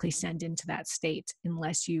directly send into that state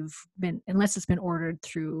unless it's been ordered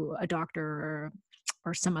through a doctor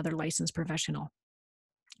or some other licensed professional,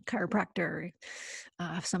 chiropractor,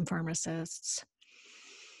 some pharmacists.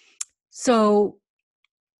 So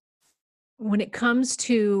when it comes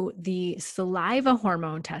to the saliva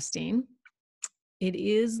hormone testing, it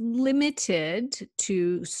is limited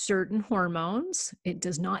to certain hormones. It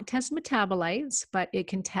does not test metabolites, but it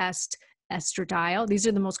can test estradiol. These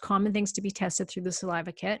are the most common things to be tested through the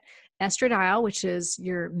saliva kit. Estradiol, which is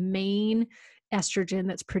your main estrogen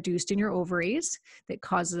that's produced in your ovaries that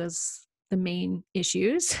causes the main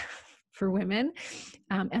issues for women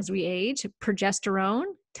as we age. Progesterone,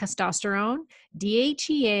 testosterone,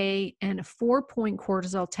 DHEA, and a 4-point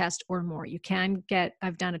cortisol test or more. You can get,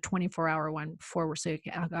 I've done a 24-hour one before, so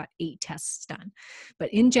I got 8 tests done.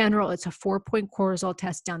 But in general, it's a 4-point cortisol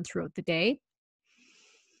test done throughout the day.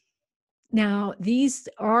 Now, these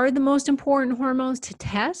are the most important hormones to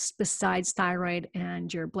test besides thyroid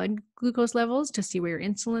and your blood glucose levels to see where your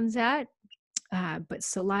insulin's at. But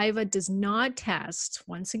saliva does not test,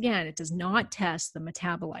 once again, it does not test the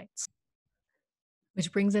metabolites.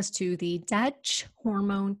 Which brings us to the Dutch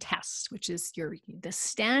hormone test, which is the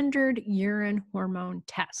standard urine hormone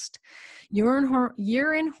test.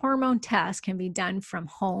 Urine hormone test can be done from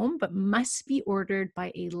home, but must be ordered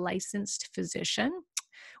by a licensed physician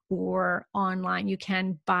or online. You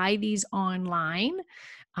can buy these online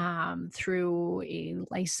through a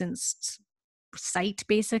licensed site,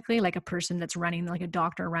 basically, like a person that's running, like a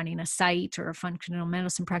doctor running a site, or a functional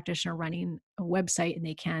medicine practitioner running a website,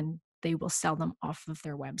 and they will sell them off of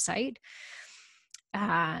their website.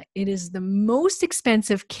 It is the most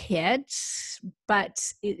expensive kit,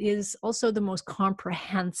 but it is also the most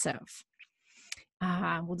comprehensive.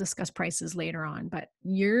 We'll discuss prices later on, but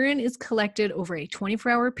urine is collected over a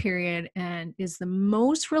 24-hour period and is the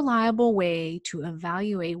most reliable way to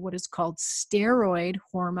evaluate what is called steroid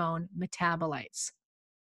hormone metabolites.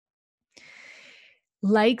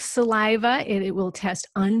 Like saliva, it will test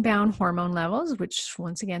unbound hormone levels, which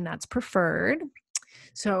once again, that's preferred.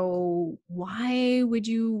 So why would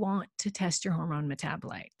you want to test your hormone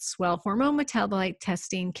metabolites? Well, hormone metabolite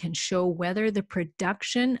testing can show whether the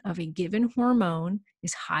production of a given hormone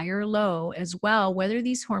is high or low, as well whether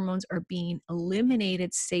these hormones are being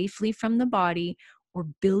eliminated safely from the body or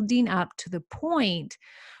building up to the point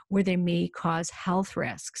where they may cause health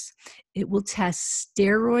risks. It will test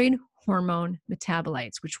steroid hormone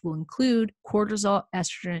metabolites, which will include cortisol,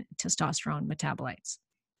 estrogen, testosterone metabolites.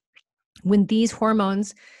 When these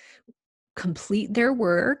hormones complete their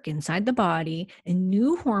work inside the body and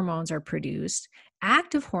new hormones are produced,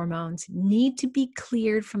 active hormones need to be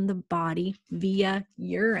cleared from the body via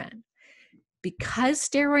urine. Because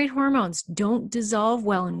steroid hormones don't dissolve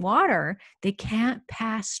well in water, they can't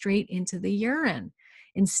pass straight into the urine.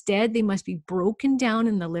 Instead, they must be broken down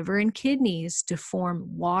in the liver and kidneys to form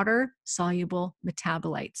water-soluble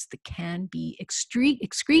metabolites that can be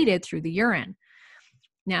excreted through the urine.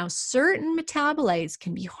 Now, certain metabolites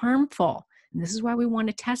can be harmful, and this is why we want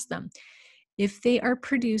to test them. If they are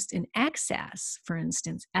produced in excess, for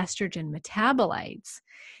instance, estrogen metabolites,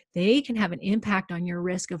 they can have an impact on your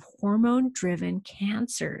risk of hormone-driven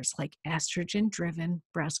cancers like estrogen-driven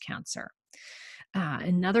breast cancer.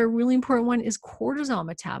 Another really important one is cortisol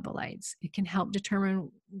metabolites. It can help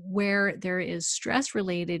determine where there is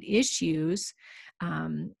stress-related issues,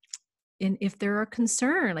 and if there are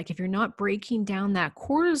concern, like if you're not breaking down that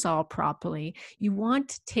cortisol properly, you want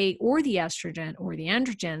to take, or the estrogen or the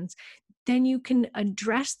androgens, then you can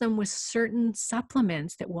address them with certain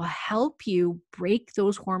supplements that will help you break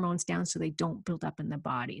those hormones down so they don't build up in the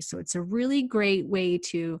body. So it's a really great way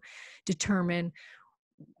to determine,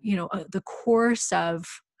 the course of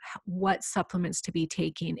what supplements to be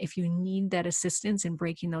taking if you need that assistance in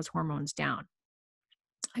breaking those hormones down.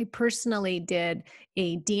 I personally did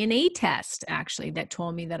a DNA test actually that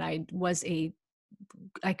told me that I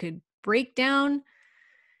could break down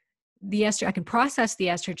the estrogen, I can process the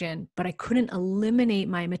estrogen, but I couldn't eliminate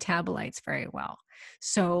my metabolites very well.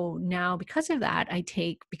 So now because of that,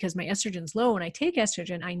 because my estrogen's low and I take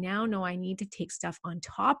estrogen, I now know I need to take stuff on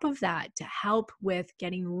top of that to help with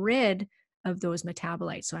getting rid of those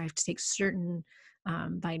metabolites. So I have to take certain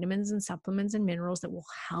vitamins and supplements and minerals that will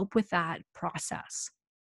help with that process.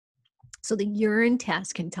 So the urine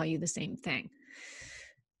test can tell you the same thing.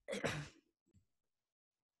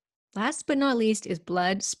 Last but not least is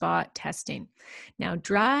blood spot testing. Now,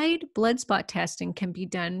 dried blood spot testing can be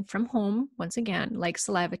done from home, once again, like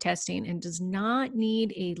saliva testing, and does not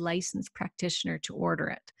need a licensed practitioner to order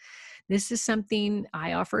it. This is something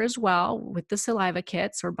I offer as well with the saliva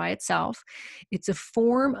kits or by itself. It's a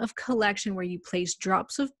form of collection where you place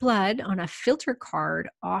drops of blood on a filter card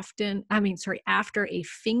after a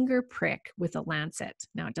finger prick with a lancet.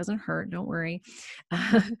 Now, it doesn't hurt, don't worry.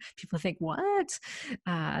 People think, what?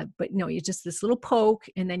 But no, you just this little poke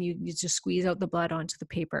and then you just squeeze out the blood onto the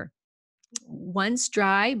paper. Once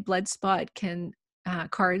dry, blood spot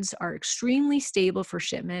cards are extremely stable for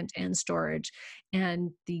shipment and storage,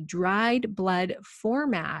 and the dried blood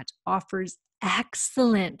format offers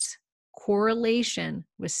excellent correlation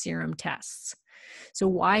with serum tests. So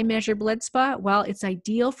why measure blood spot? Well, it's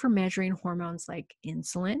ideal for measuring hormones like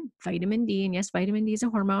insulin, vitamin D, and yes, vitamin D is a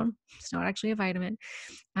hormone. It's not actually a vitamin.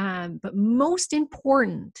 But most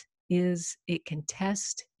important is it can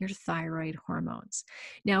test your thyroid hormones.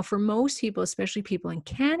 Now, for most people, especially people in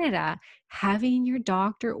Canada, having your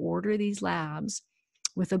doctor order these labs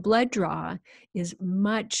with a blood draw is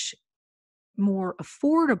much more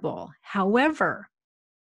affordable. However,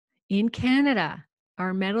 in Canada,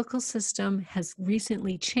 our medical system has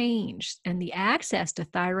recently changed, and the access to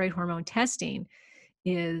thyroid hormone testing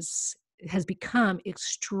has become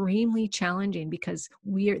extremely challenging because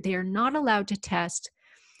they are not allowed to test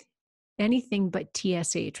anything but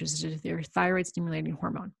TSH, which is their thyroid stimulating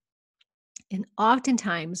hormone. And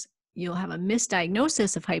oftentimes you'll have a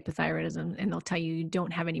misdiagnosis of hypothyroidism and they'll tell you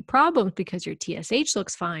don't have any problems because your TSH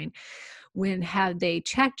looks fine. When had they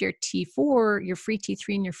checked your T4, your free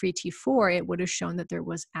T3 and your free T4, it would have shown that there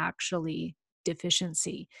was actually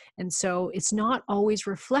deficiency. And so it's not always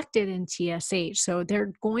reflected in TSH. So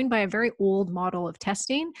they're going by a very old model of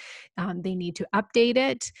testing. They need to update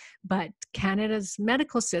it, but Canada's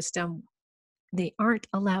medical system, they aren't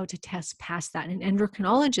allowed to test past that. An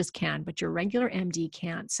endocrinologist can, but your regular MD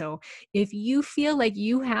can't. So if you feel like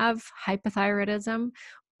you have hypothyroidism,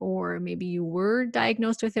 or maybe you were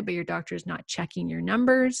diagnosed with it, but your doctor is not checking your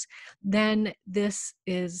numbers, then this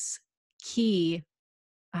is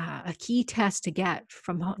a key test to get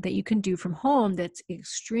that you can do from home that's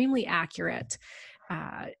extremely accurate,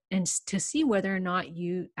 and to see whether or not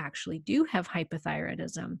you actually do have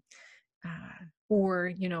hypothyroidism.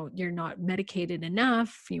 Or you're not medicated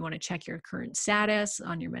enough, you want to check your current status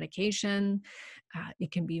on your medication.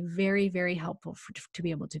 It can be very, very helpful to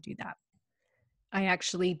be able to do that. I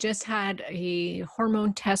actually just had a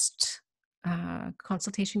hormone test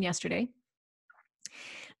consultation yesterday,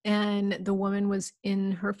 and the woman was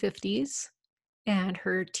in her 50s, and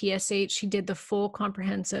her TSH, she did the full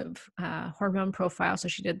comprehensive hormone profile. So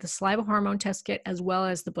she did the saliva hormone test kit as well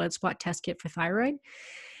as the blood spot test kit for thyroid.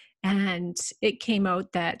 And it came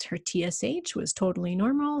out that her TSH was totally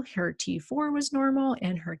normal, her T4 was normal,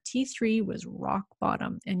 and her T3 was rock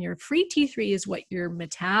bottom. And your free T3 is what your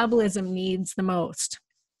metabolism needs the most.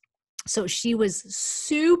 So she was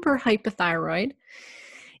super hypothyroid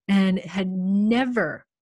and had never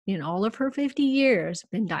in all of her 50 years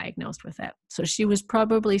been diagnosed with it. So she was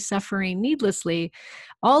probably suffering needlessly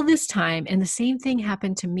all this time. And the same thing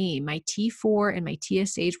happened to me. My T4 and my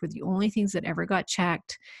TSH were the only things that ever got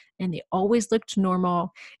checked, and they always looked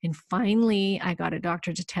normal. And finally, I got a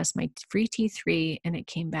doctor to test my free T3, and it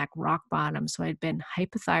came back rock bottom. So I'd been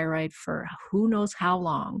hypothyroid for who knows how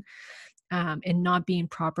long, and not being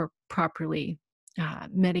properly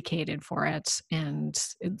medicated for it. And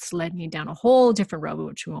it's led me down a whole different road,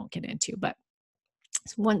 which we won't get into. But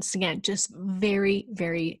once again, just very,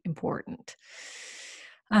 very important.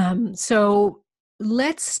 So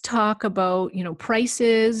let's talk about,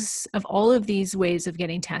 prices of all of these ways of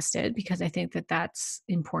getting tested, because I think that that's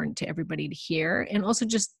important to everybody to hear. And also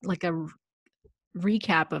just like a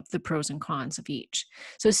recap of the pros and cons of each.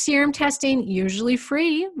 So serum testing, usually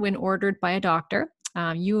free when ordered by a doctor.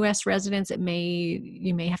 U.S. residents,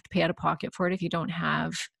 you may have to pay out of pocket for it if you don't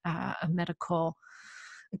have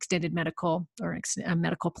extended medical or a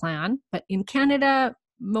medical plan. But in Canada,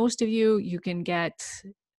 most of you can get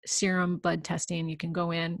serum blood testing. You can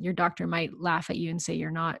go in, your doctor might laugh at you and say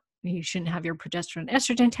you shouldn't have your progesterone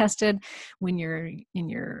estrogen tested when you're in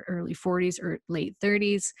your early 40s or late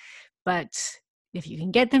 30s. But if you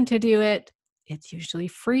can get them to do it, it's usually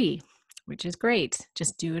free, which is great.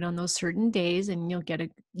 Just do it on those certain days and you'll get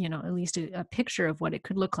at least a picture of what it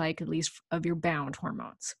could look like, at least of your bound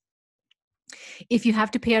hormones. If you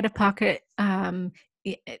have to pay out of pocket,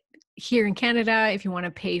 here in Canada, if you want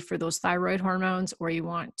to pay for those thyroid hormones, or if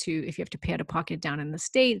you have to pay out of pocket down in the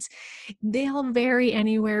States, they'll vary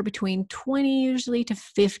anywhere between $20 usually to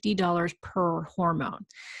 $50 per hormone.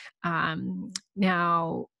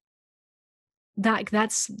 Now,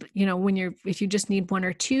 that's if you just need one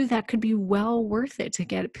or two, that could be well worth it to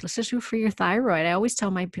get, especially for your thyroid. I always tell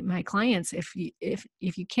my clients, if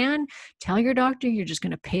you can, tell your doctor you're just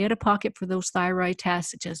going to pay out of pocket for those thyroid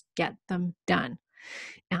tests, just get them done.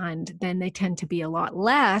 And then they tend to be a lot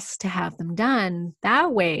less to have them done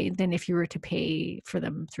that way than if you were to pay for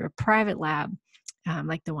them through a private lab,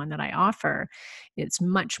 like the one that I offer. It's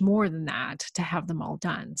much more than that to have them all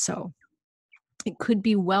done. So it could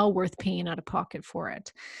be well worth paying out of pocket for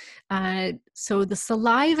it. So the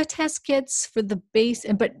saliva test kits for the base,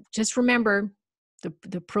 but just remember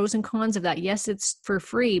the pros and cons of that. Yes, it's for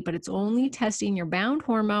free, but it's only testing your bound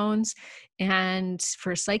hormones. And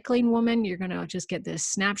for a cycling woman, you're going to just get this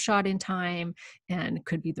snapshot in time, and it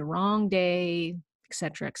could be the wrong day, et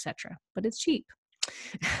cetera, but it's cheap.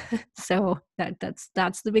 So that's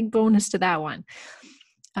the big bonus to that one.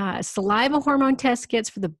 Saliva hormone test kits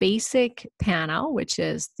for the basic panel, which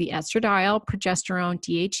is the estradiol, progesterone,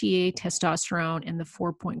 DHEA, testosterone, and the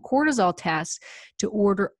 4-point cortisol test, to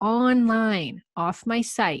order online off my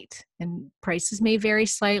site. And prices may vary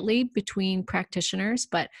slightly between practitioners,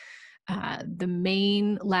 but the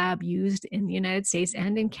main lab used in the United States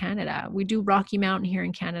and in Canada, we do Rocky Mountain here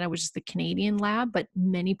in Canada, which is the Canadian lab, but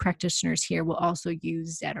many practitioners here will also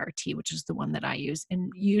use ZRT, which is the one that I use.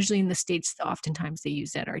 And usually in the States, oftentimes they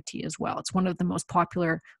use ZRT as well. It's one of the most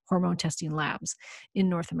popular hormone testing labs in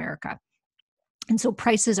North America. And so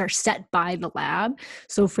prices are set by the lab.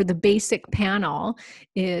 So for the basic panel,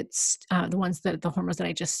 it's the hormones that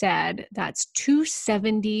I just said, that's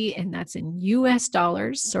 $270, and that's in US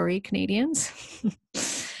dollars. Sorry, Canadians.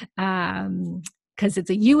 Because it's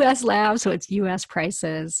a US lab, so it's US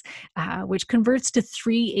prices, which converts to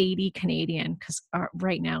 $380 Canadian, because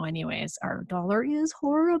right now anyways, our dollar is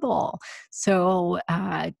horrible. So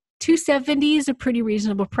 $270 is a pretty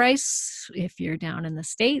reasonable price if you're down in the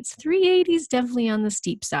States. $380 is definitely on the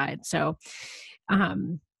steep side. So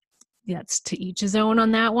that's to each his own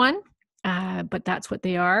on that one, but that's what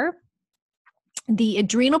they are. The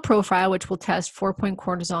adrenal profile, which will test 4-point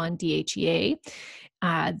cortisol and DHEA,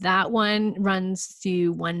 that one runs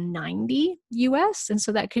to $190 US. And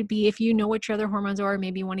so that could be, if you know what your other hormones are,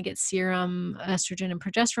 maybe you want to get serum, estrogen, and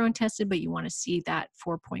progesterone tested, but you want to see that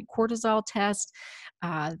 4-point cortisol test,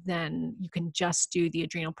 then you can just do the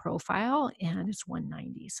adrenal profile, and it's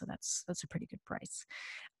 $190. So that's a pretty good price.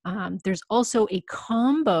 There's also a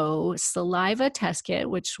combo saliva test kit,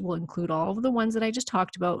 which will include all of the ones that I just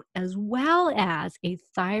talked about, as well as a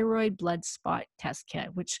thyroid blood spot test kit,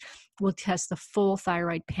 which will test the full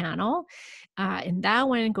thyroid panel. And that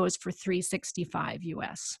one goes for $365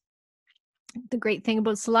 US. The great thing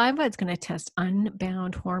about saliva, it's going to test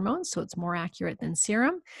unbound hormones, so it's more accurate than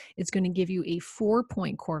serum. It's going to give you a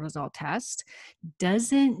 4-point cortisol test.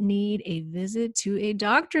 Doesn't need a visit to a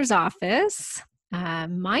doctor's office.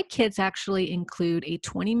 My kits actually include a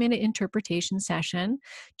 20-minute interpretation session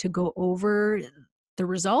to go over the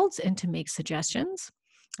results and to make suggestions,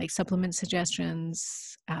 like supplement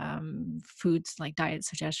suggestions, foods like diet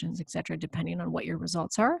suggestions, etc., depending on what your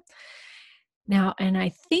results are. Now, and I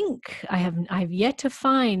think I've yet to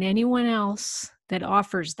find anyone else that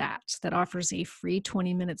offers a free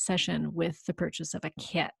 20-minute session with the purchase of a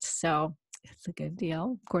kit. So it's a good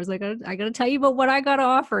deal. Of course, I gotta tell you about what I gotta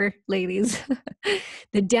offer, ladies.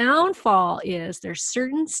 The downfall is there's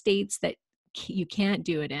certain states that you can't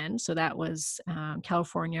do it in. So that was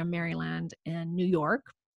California, Maryland, and New York.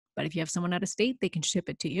 But if you have someone out of state, they can ship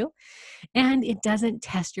it to you. And it doesn't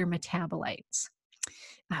test your metabolites,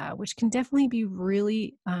 which can definitely be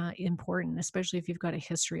really important, especially if you've got a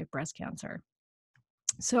history of breast cancer.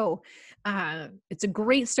 So it's a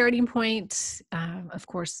great starting point. Of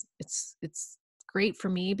course, it's great for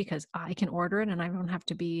me because I can order it and I don't have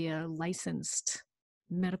to be a licensed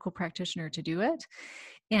medical practitioner to do it.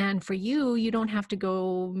 And for you, you don't have to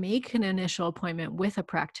go make an initial appointment with a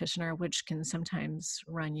practitioner, which can sometimes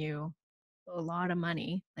run you a lot of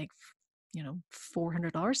money, like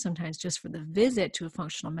 $400 sometimes just for the visit to a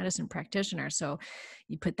functional medicine practitioner. So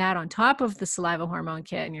you put that on top of the saliva hormone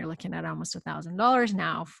kit, and you're looking at almost $1,000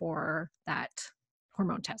 now for that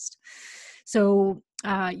hormone test. So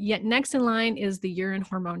yet next in line is the urine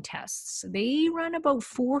hormone tests. They run about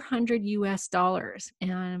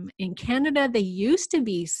 $400. In Canada, they used to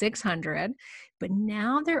be $600, but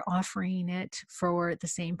now they're offering it for the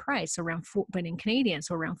same price, but in Canadian,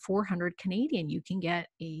 so around 400 Canadian, you can get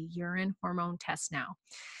a urine hormone test now.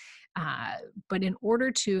 But in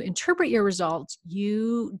order to interpret your results,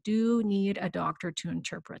 you do need a doctor to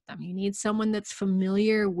interpret them. You need someone that's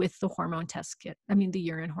familiar with the the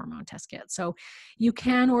urine hormone test kit. So you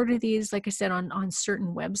can order these, like I said, on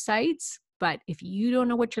certain websites, but if you don't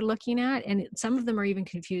know what you're looking at, and some of them are even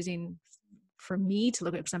confusing for me to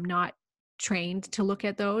look at because I'm not trained to look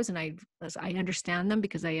at those, and I understand them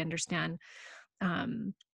because I understand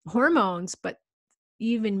hormones, but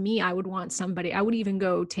even me, I would even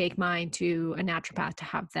go take mine to a naturopath to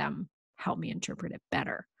have them help me interpret it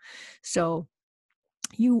better. So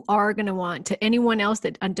you are going to want to, anyone else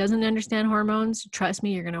that doesn't understand hormones, trust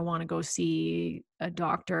me, you're going to want to go see a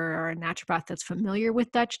doctor or a naturopath that's familiar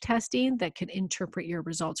with Dutch testing that can interpret your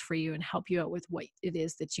results for you and help you out with what it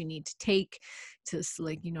is that you need to take to,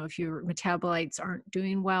 if your metabolites aren't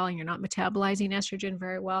doing well and you're not metabolizing estrogen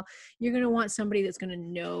very well, you're going to want somebody that's going to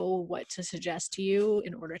know what to suggest to you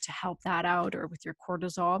in order to help that out, or with your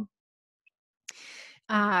cortisol.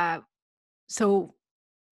 So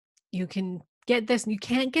you can get this. You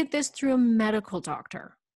can't get this through a medical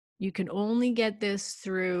doctor. You can only get this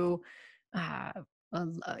through a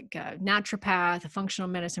naturopath, a functional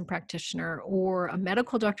medicine practitioner, or a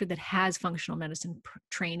medical doctor that has functional medicine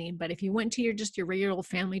training. But if you went to your regular old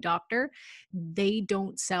family doctor, they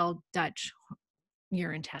don't sell Dutch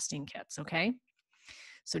urine testing kits. Okay.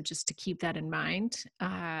 So just to keep that in mind.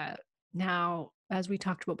 Now, as we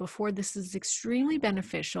talked about before, this is extremely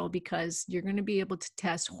beneficial because you're going to be able to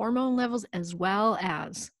test hormone levels as well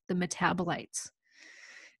as the metabolites.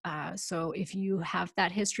 So if you have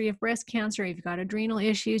that history of breast cancer, if you've got adrenal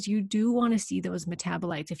issues, you do want to see those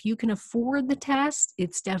metabolites. If you can afford the test,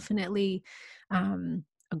 it's definitely a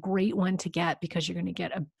great one to get because you're going to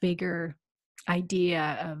get a bigger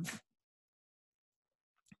idea of,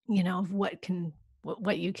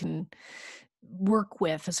 what you can work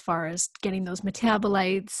with as far as getting those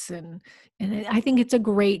metabolites. And I think it's a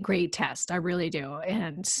great test. I really do.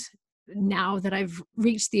 And now that I've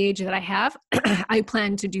reached the age that I have, I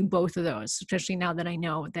plan to do both of those, especially now that I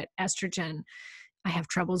know that estrogen, I have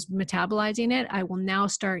troubles metabolizing it. I will now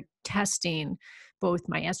start testing both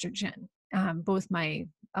my estrogen,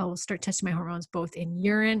 I'll start testing my hormones both in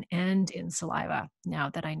urine and in saliva now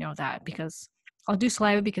that I know that, because I'll do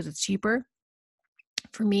saliva because it's cheaper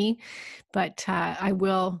for me, but I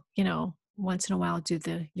will, once in a while do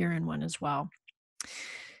the urine one as well.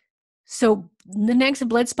 So the next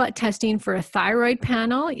blood spot testing for a thyroid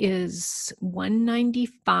panel is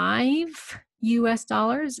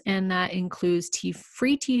 $195, and that includes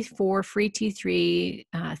free T4, free T3,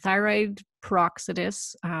 thyroid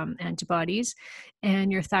peroxidase antibodies,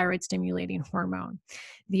 and your thyroid stimulating hormone.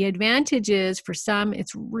 The advantage is, for some,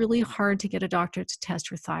 it's really hard to get a doctor to test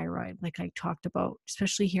for thyroid, like I talked about,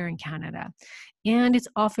 especially here in Canada, and it's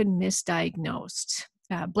often misdiagnosed.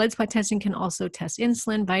 Blood spot testing can also test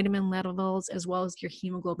insulin, vitamin levels, as well as your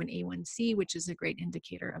hemoglobin A1C, which is a great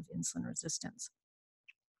indicator of insulin resistance.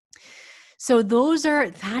 So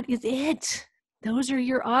that is it. Those are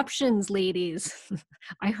your options, ladies.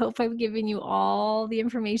 I hope I've given you all the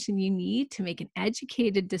information you need to make an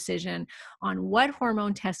educated decision on what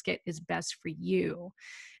hormone test kit is best for you.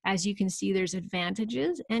 As you can see, there's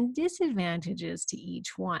advantages and disadvantages to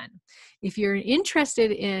each one. If you're interested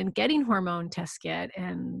in getting hormone test kit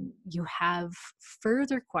and you have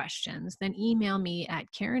further questions, then email me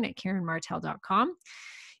at Karen@KarenMartel.com.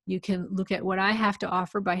 You can look at what I have to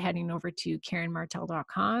offer by heading over to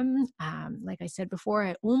KarenMartel.com. Like I said before,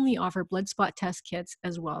 I only offer blood spot test kits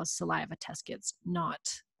as well as saliva test kits, not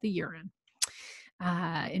the urine.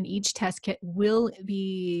 And each test kit will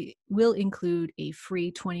include a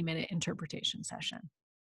free 20-minute interpretation session.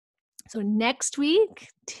 So next week,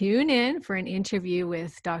 tune in for an interview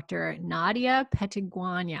with Dr. Nadia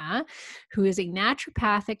Petiguanya, who is a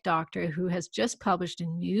naturopathic doctor who has just published a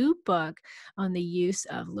new book on the use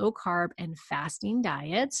of low-carb and fasting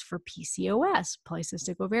diets for PCOS,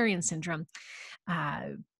 polycystic ovarian syndrome.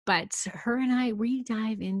 But her and I, we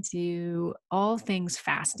dive into all things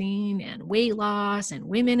fasting and weight loss and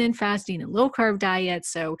women in fasting and low carb diets.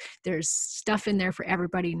 So there's stuff in there for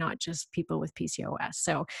everybody, not just people with PCOS.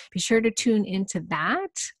 So be sure to tune into that.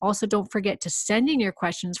 Also, don't forget to send in your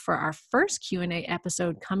questions for our first Q&A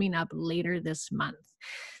episode coming up later this month.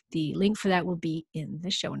 The link for that will be in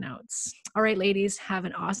the show notes. All right, ladies, have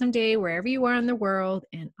an awesome day wherever you are in the world,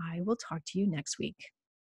 and I will talk to you next week.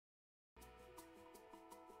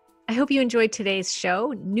 I hope you enjoyed today's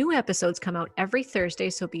show. New episodes come out every Thursday,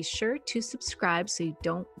 so be sure to subscribe so you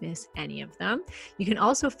don't miss any of them. You can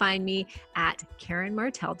also find me at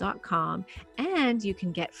KarenMartel.com, and you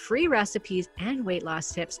can get free recipes and weight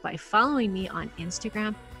loss tips by following me on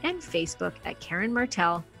Instagram and Facebook at Karen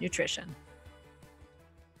Martel Nutrition.